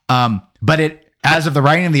 But as of the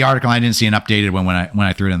writing of the article, I didn't see an updated one when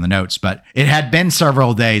I threw it in the notes, but it had been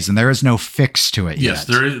several days and there is no fix to it yet. Yes,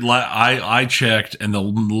 there is. I checked, and the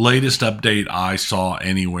latest update I saw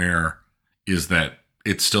anywhere is that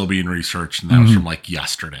it's still being researched, and that was from like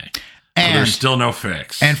yesterday. And there's still no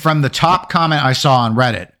fix. And from the top comment I saw on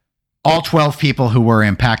Reddit, all 12 people who were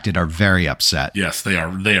impacted are very upset. Yes, they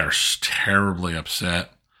are. They are terribly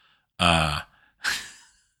upset. But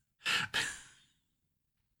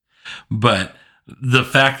the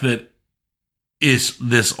fact that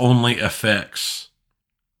this only affects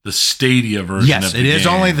the Stadia version. Yes, of the it is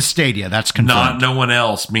game, only the Stadia. That's confirmed. No one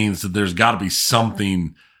else, means that there's got to be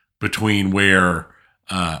something between where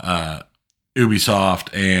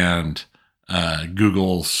Ubisoft and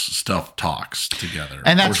Google's stuff talks together.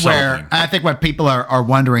 And that's where I think what people are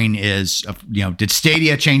wondering is, did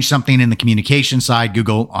Stadia change something in the communication side,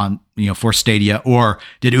 Google on, for Stadia, or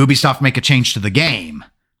did Ubisoft make a change to the game?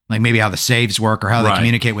 Like maybe how the saves work or how they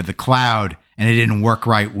communicate with the cloud, and it didn't work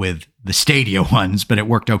right with the Stadia ones, but it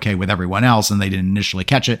worked okay with everyone else, and they didn't initially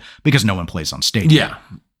catch it because no one plays on Stadia. Yeah.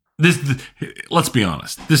 Let's be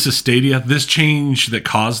honest. This is Stadia. This change that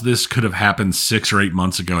caused this could have happened 6 or 8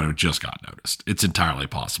 months ago, and it just got noticed. It's entirely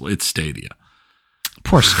possible. It's Stadia.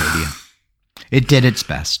 Poor Stadia. It did its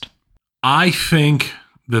best. I think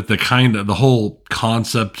that the whole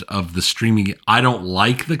concept of the streaming, I don't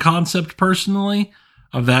like the concept personally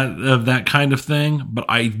of that kind of thing, but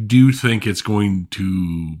I do think it's going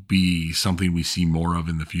to be something we see more of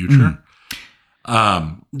in the future.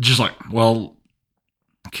 Just like, well,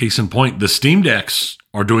 case in point, the Steam Decks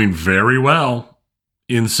are doing very well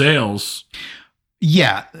in sales.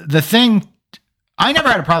 Yeah, the thing, I never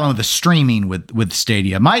had a problem with the streaming with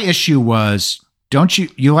Stadia. My issue was, don't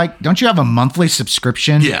you have a monthly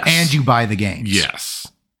subscription? Yes. And you buy the games? Yes.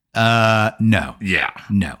 No. Yeah.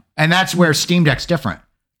 No. And that's where Steam Deck's different.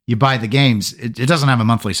 You buy the games. It doesn't have a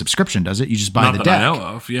monthly subscrip,tion, does it? You just buy Not the that deck. I know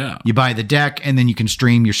of, yeah. You buy the deck, and then you can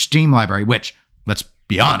stream your Steam library, which, let's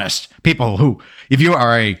be honest, people who, if you're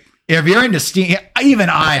into Steam, even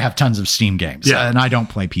I have tons of Steam games, Yeah. and I don't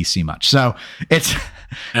play PC much. So it's,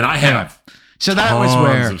 And I have. anyway. So that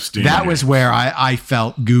Tons of Steam games. was where I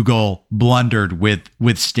felt Google blundered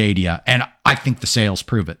with Stadia, and I think the sales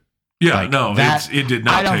prove it. Yeah, Like, no, it did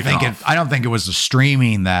not take off. I don't think it was the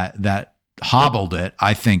streaming that hobbled it.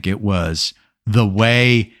 I think it was the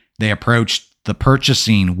way they approached the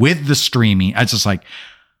purchasing with the streaming. It's just like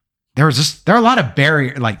there are a lot of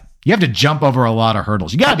barriers. Like you have to jump over a lot of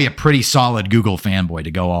hurdles. You got to be a pretty solid Google fanboy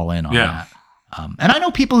to go all in on Yeah. that. And I know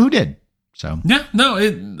people who did. So Yeah, no,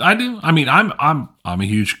 I do. I mean, I'm a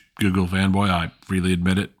huge Google fanboy. I freely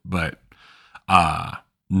admit it, but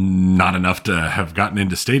not enough to have gotten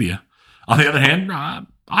into Stadia. On the other hand,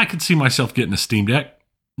 I could see myself getting a Steam Deck.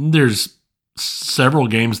 There's several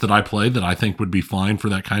games that I play that I think would be fine for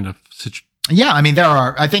that kind of situation. yeah, I mean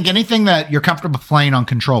I think anything that you're comfortable playing on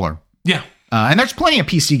controller. Yeah, And there's plenty of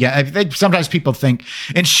PC games. Sometimes people think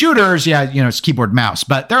in shooters, it's keyboard mouse,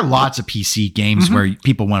 but there are lots of PC games where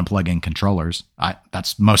people want to plug in controllers.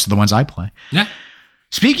 That's most of the ones I play. yeah.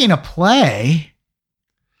 Speaking of play,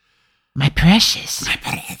 my precious.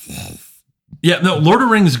 Yeah, no, Lord of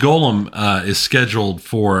the Rings Golem is scheduled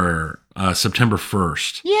for September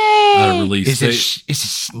 1st. Yay! Release. Is it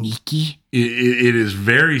sneaky? It is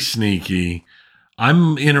very sneaky.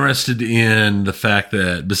 I'm interested in the fact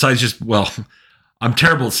that besides I'm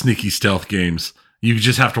terrible at sneaky stealth games. You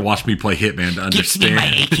just have to watch me play Hitman to understand.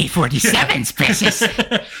 AK-47s, precious.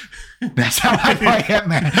 That's how I play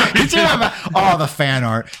Hitman. You see the fan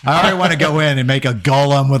art. I already want to go in and make a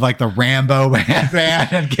golem with like the Rambo band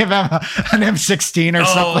and give him an M16 or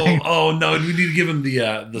something. Oh no, we need to give him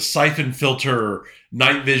the siphon filter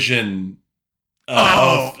night vision.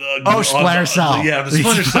 Splinter Cell. Yeah, the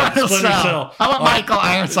Splinter Cell. I want Michael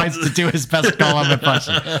Ironsides to do his best golem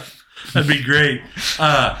impression. That'd be great.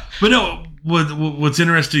 But no, what's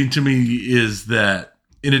interesting to me is that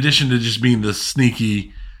in addition to just being the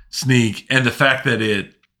sneak and the fact that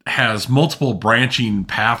it has multiple branching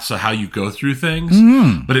paths of how you go through things,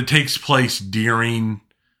 but it takes place during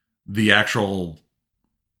the actual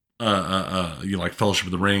like Fellowship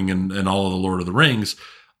of the Ring and all of the Lord of the Rings,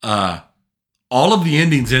 all of the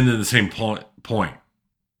endings end at the same point.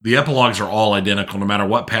 The epilogues are all identical no matter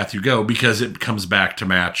what path you go because it comes back to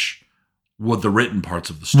match with the written parts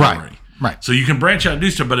of the story. Right. So you can branch out and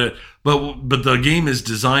do stuff, but the game is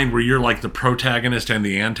designed where you're like the protagonist and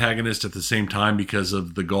the antagonist at the same time because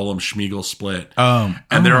of the Golem Schmeagol split.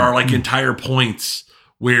 And there are like entire points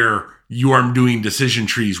where you are doing decision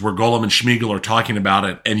trees where Golem and Schmeagol are talking about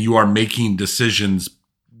it, and you are making decisions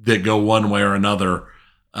that go one way or another,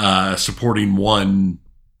 supporting one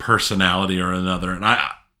personality or another. And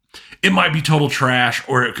it might be total trash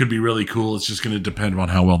or it could be really cool. It's just going to depend on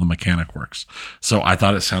how well the mechanic works. So I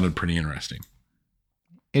thought it sounded pretty interesting.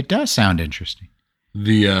 It does sound interesting.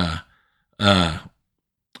 On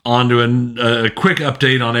to a quick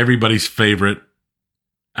update on everybody's favorite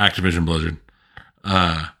Activision Blizzard.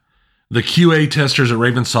 The QA testers at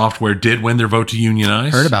Raven Software did win their vote to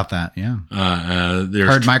unionize. Heard about that, yeah.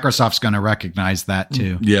 Heard Microsoft's going to recognize that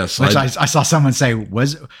too. Yes. Which I saw someone say,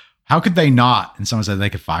 how could they not? And someone said they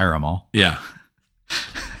could fire them all. Yeah.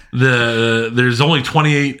 There's only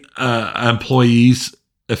 28 employees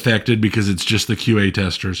affected because it's just the QA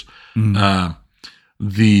testers. From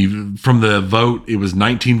the vote, it was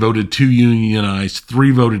 19 voted to unionize,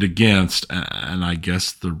 3 voted against, and I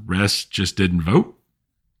guess the rest just didn't vote.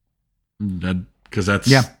 Because that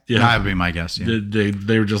would be my guess. Yeah.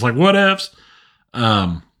 They were just like, what ifs?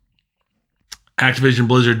 Activision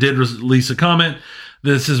Blizzard did release a comment.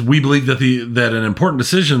 This is, we believe that an important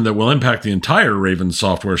decision that will impact the entire Raven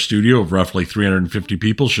Software studio of roughly 350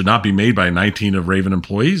 people should not be made by 19 of Raven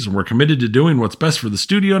employees. And we're committed to doing what's best for the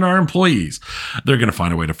studio and our employees. They're going to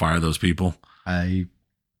find a way to fire those people. I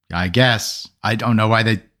guess. I don't know why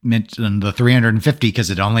they mentioned the 350 because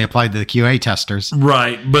it only applied to the QA testers.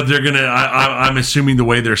 Right. But they're going to, I'm assuming the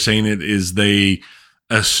way they're saying it is they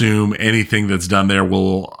assume anything that's done there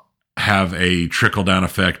will have a trickle down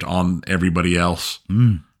effect on everybody else.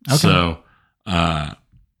 Okay. So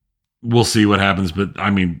we'll see what happens. But I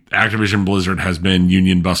mean, Activision Blizzard has been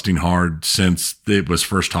union busting hard since it was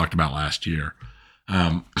first talked about last year.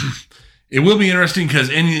 It will be interesting because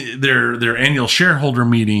their annual shareholder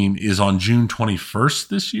meeting is on June 21st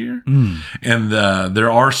this year. And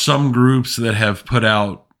there are some groups that have put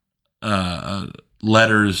out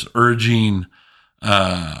letters urging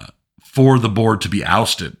for the board to be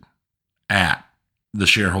ousted at the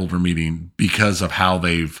shareholder meeting because of how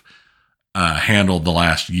they've handled the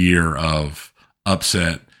last year of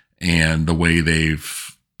upset and the way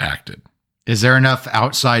they've acted. Is there enough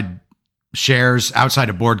outside shares, outside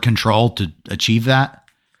of board control to achieve that?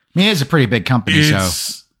 I mean, it's a pretty big company,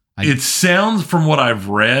 It sounds, from what I've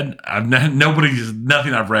read,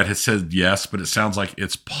 nothing I've read has said yes, but it sounds like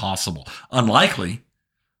it's possible. Unlikely,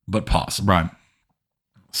 but possible. Right.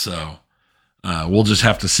 So we'll just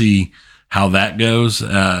have to see how that goes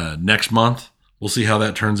next month. We'll see how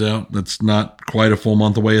that turns out. That's not quite a full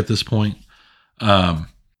month away at this point.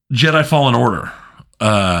 Jedi Fallen Order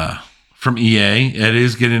from EA. It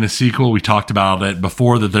is getting a sequel. We talked about it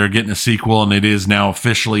before that they're getting a sequel, and it is now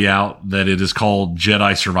officially out that it is called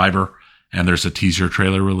Jedi Survivor, and there's a teaser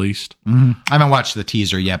trailer released. I haven't watched the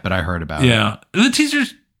teaser yet, but I heard about it. Yeah, the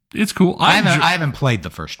teaser's it's cool. I haven't played the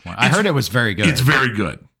first one. I heard it was very good. It's very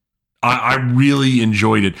good. I really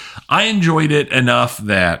enjoyed it. I enjoyed it enough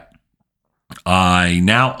that I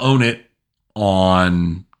now own it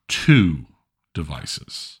on 2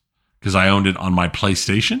 devices because I owned it on my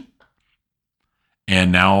PlayStation.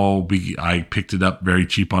 And now I picked it up very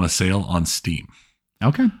cheap on a sale on Steam.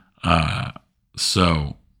 Okay.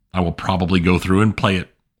 So I will probably go through and play it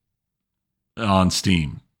on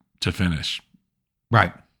Steam to finish.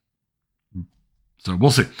 Right. So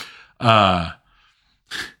we'll see.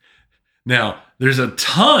 Now, there's a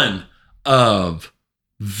ton of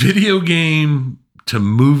video game to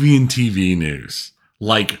movie and TV news.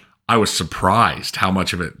 Like, I was surprised how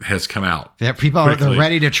much of it has come out. People are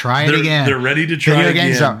ready to try it again. They're ready to try it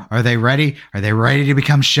again. Are they ready? Are they ready to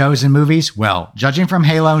become shows and movies? Well, judging from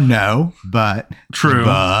Halo, no. But true.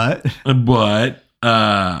 But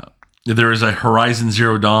there is a Horizon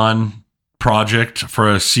Zero Dawn project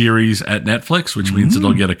for a series at Netflix, which means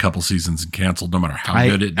it'll get a couple seasons and canceled no matter how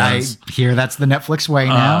good it does. I hear that's the Netflix way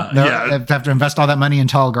now. They have to invest all that money in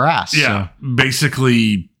tall grass. Yeah. So.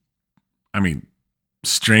 Basically, I mean,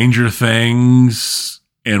 Stranger Things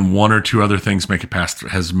and 1 or 2 other things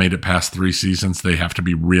has made it past 3 seasons. They have to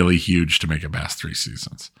be really huge to make it past 3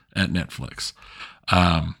 seasons at Netflix.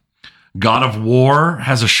 God of War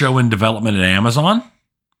has a show in development at Amazon.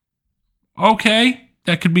 Okay.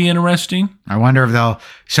 That could be interesting. I wonder if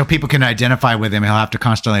so people can identify with him, he'll have to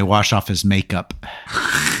constantly wash off his makeup.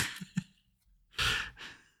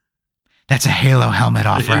 That's a Halo helmet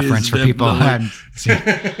off reference for people who hadn't seen.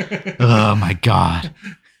 Oh my God.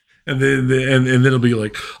 And then it'll be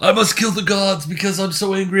like, I must kill the gods because I'm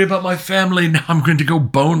so angry about my family. Now I'm going to go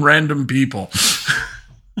bone random people.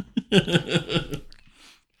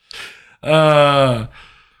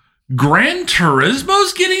 Gran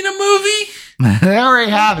Turismo's getting a movie? They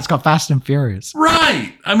already have. It's called Fast and Furious.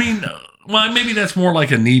 Right. I mean, well, maybe that's more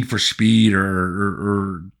like a Need for Speed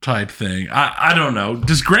or type thing. I don't know.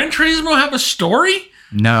 Does Gran Turismo have a story?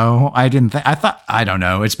 No, I didn't think. I don't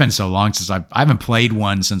know. It's been so long since I haven't played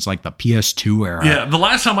one since like the PS2 era. Yeah, the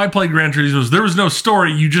last time I played Gran Turismo, there was no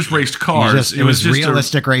story. You just raced cars. It was just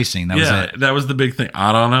realistic racing. That was it. That was the big thing.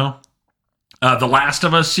 I don't know. The Last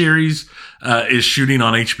of Us series is shooting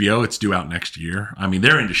on HBO. It's due out next year. I mean,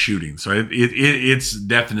 they're into shooting, so it's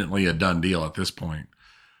definitely a done deal at this point.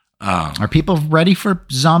 Are people ready for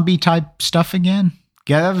zombie type stuff again?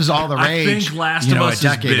 Yeah, that was all the rage. I think Last of Us a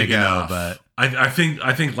decade is big ago, enough. But I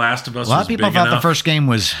think Last of Us. A lot of people thought the first game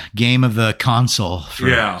was game of the console for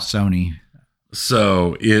Sony.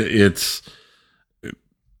 So it's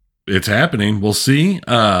happening. We'll see.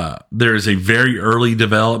 There is a very early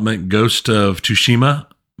development Ghost of Tsushima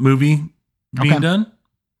movie being done.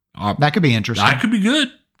 That could be interesting. That could be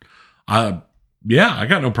good. Yeah, I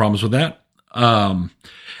got no problems with that.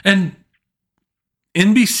 And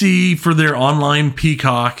NBC for their online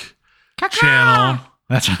Peacock channel.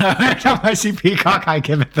 That's every time I see Peacock, I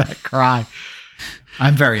give it that cry.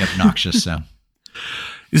 I'm very obnoxious, so.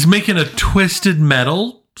 Is making a Twisted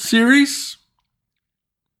Metal series.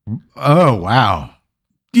 Oh, wow.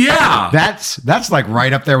 Yeah. That's like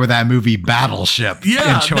right up there with that movie Battleship.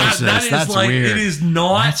 Yeah. In choices. That's like, weird. It is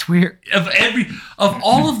not. That's weird. Of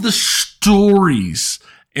all of the stories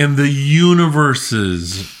and the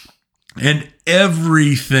universes and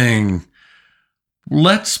everything,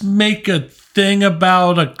 let's make a thing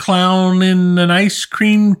about a clown in an ice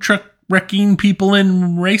cream truck wrecking people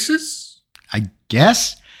in races. I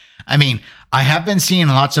guess. I mean, I have been seeing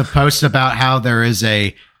lots of posts about how there is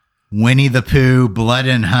a Winnie the Pooh Blood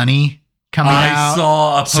and Honey coming out. I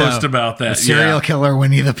saw a post about that. Serial killer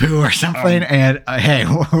Winnie the Pooh or something. And hey,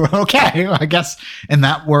 okay, I guess in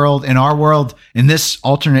that world, in our world, in this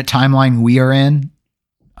alternate timeline we are in,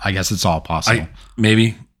 I guess it's all possible.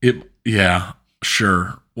 Yeah,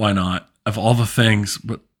 sure. Why not? Of all the things,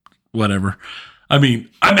 but whatever. I mean,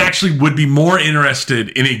 I'm actually would be more interested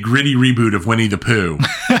in a gritty reboot of Winnie the Pooh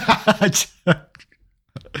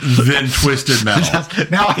than Twisted Metal.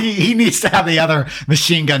 Now he needs to have the other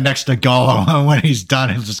machine gun next to Gollum. When he's done,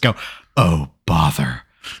 he'll just go, "Oh, bother."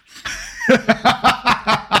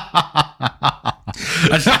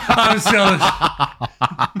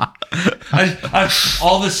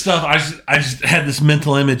 All this stuff. I just had this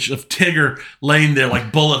mental image of Tigger laying there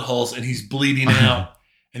like bullet holes, and he's bleeding out,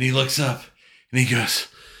 and he looks up and he goes,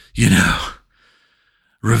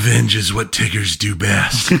 "Revenge is what Tiggers do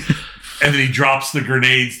best." And then he drops the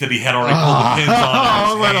grenades that he had already pulled the pins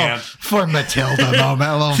on in his hand. For Matilda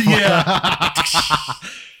moment. Yeah.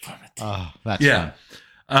 That's yeah.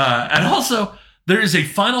 And also, there is a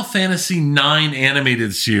Final Fantasy IX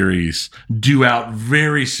animated series due out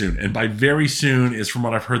very soon. And by very soon is, from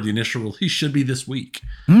what I've heard, the initial release should be this week.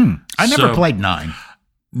 I never played 9.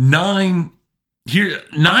 9,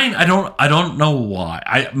 I don't know why.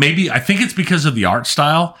 I think it's because of the art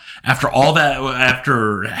style. After all that,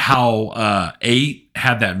 after how 8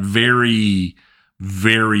 had that very,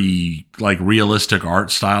 very like realistic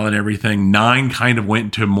art style and everything, 9 kind of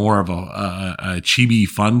went to more of a chibi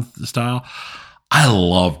fun style. I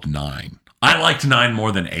loved 9. I liked 9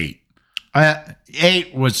 more than 8.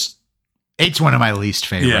 8's one of my least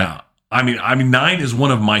favorite. Yeah, I mean 9 is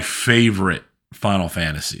one of my favorite Final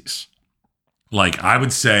Fantasies. Like, I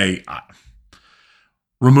would say,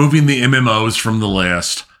 removing the MMOs from the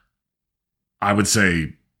list, I would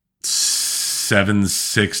say 7,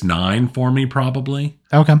 6, 9 for me, probably.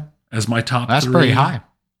 Okay. As my top That's 3. pretty high.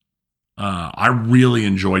 I really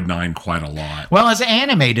enjoyed 9 quite a lot. Well, as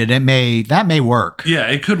animated, that may work. Yeah,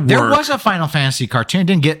 it could work. There was a Final Fantasy cartoon. It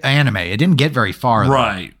didn't get anime. It didn't get very far.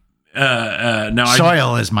 Right. Now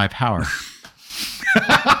Soil is my power.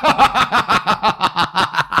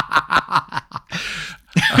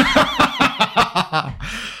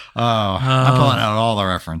 I'm pulling out all the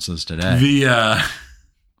references today.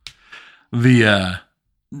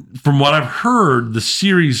 From what I've heard, the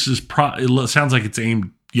series is it sounds like it's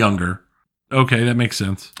aimed younger. Okay, that makes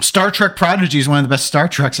sense. Star Trek Prodigy is one of the best Star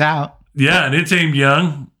Treks out. Yeah, and it's aimed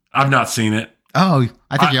young. I've not seen it. Oh,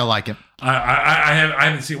 I think you'll like it. I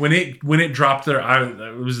haven't seen when it dropped there.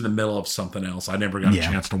 It was in the middle of something else. I never got a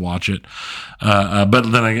chance to watch it.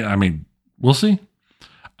 But then I mean, we'll see.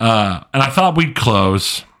 And I thought we'd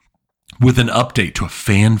close with an update to a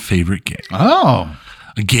fan favorite game. Oh,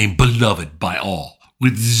 a game beloved by all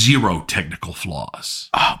with 0 technical flaws.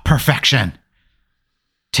 Oh, perfection.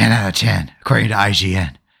 10 out of 10, according to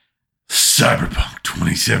IGN. Cyberpunk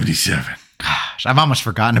 2077. Gosh, I've almost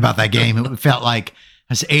forgotten about that game. It felt like it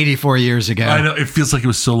was 84 years ago. I know. It feels like it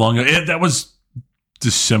was so long ago. That was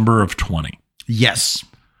December of 20. Yes.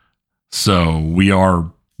 So we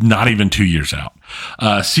are not even 2 years out.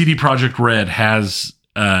 CD Projekt Red has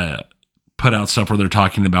put out stuff where they're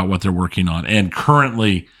talking about what they're working on. And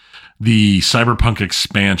currently, the Cyberpunk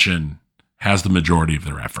expansion has the majority of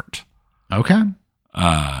their effort. Okay.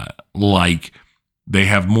 Like, they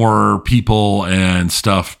have more people and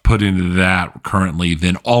stuff put into that currently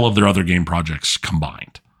than all of their other game projects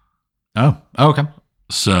combined. Oh, okay.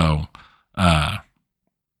 So, I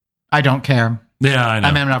don't care. Yeah, I know.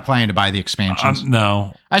 I mean, I'm not planning to buy the expansions.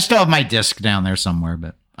 No. I still have my disc down there somewhere,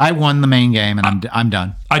 but I won the main game and I'm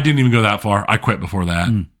done. I didn't even go that far. I quit before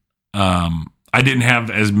that. I didn't have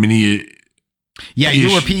as many. Yeah,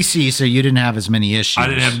 you were PC, so you didn't have as many issues. I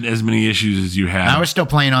didn't have as many issues as you had. I was still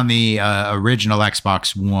playing on the original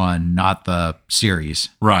Xbox One, not the Series.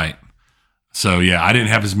 Right. So yeah, I didn't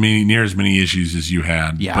have near as many issues as you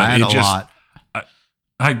had. Yeah, but I had a lot.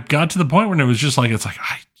 I got to the point when it was just like, it's like,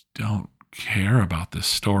 I don't care about this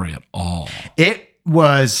story at all. It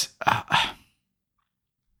was, I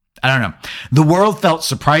don't know. The world felt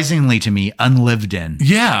surprisingly to me unlived in.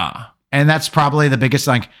 Yeah. And that's probably the biggest,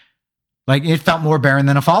 like it felt more barren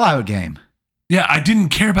than a Fallout game. Yeah, I didn't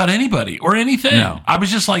care about anybody or anything. No. I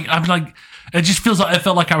was just like, it just feels like, it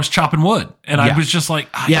felt like I was chopping wood. And I was just like,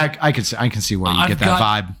 I can see where you get that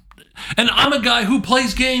vibe. And I'm a guy who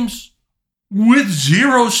plays games with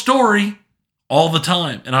 0 story all the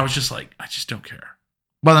time. And I was just like, I just don't care.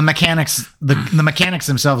 Well, the mechanics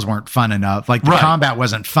themselves weren't fun enough. Like the Right. combat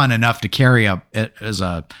wasn't fun enough to carry it as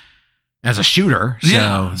a shooter. So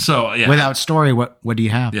Yeah. So yeah. without story, what do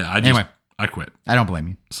you have? Yeah. Anyway, I quit. I don't blame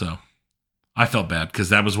you. So I felt bad because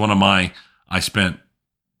that was one of my. I spent.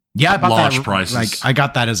 Yeah, I bought Launch that. prices. Like I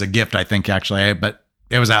got that as a gift, I think actually, but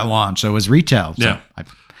it was at launch, so it was retail. So Yeah. I,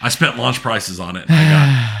 I spent launch prices on it. And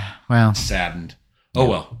I well, got saddened. Oh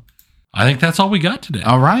well. I think that's all we got today.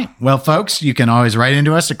 all right. Well, folks, you can always write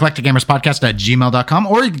into us at eclecticgamerspodcast@gmail.com,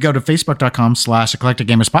 or you can go to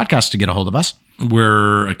facebook.com/eclecticgamerspodcast to get a hold of us.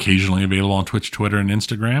 We're occasionally available on Twitch, Twitter, and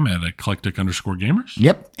Instagram at eclectic_gamers.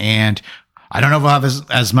 Yep. And I don't know if we'll have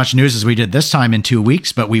as much news as we did this time in 2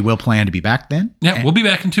 weeks, but we will plan to be back then. Yeah, we'll be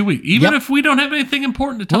back in 2 weeks. Even Yep. if we don't have anything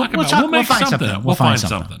important to talk about, we'll make find something. We'll find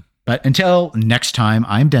something. But until next time,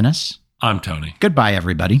 I'm Dennis. I'm Tony. Goodbye,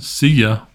 everybody. See ya.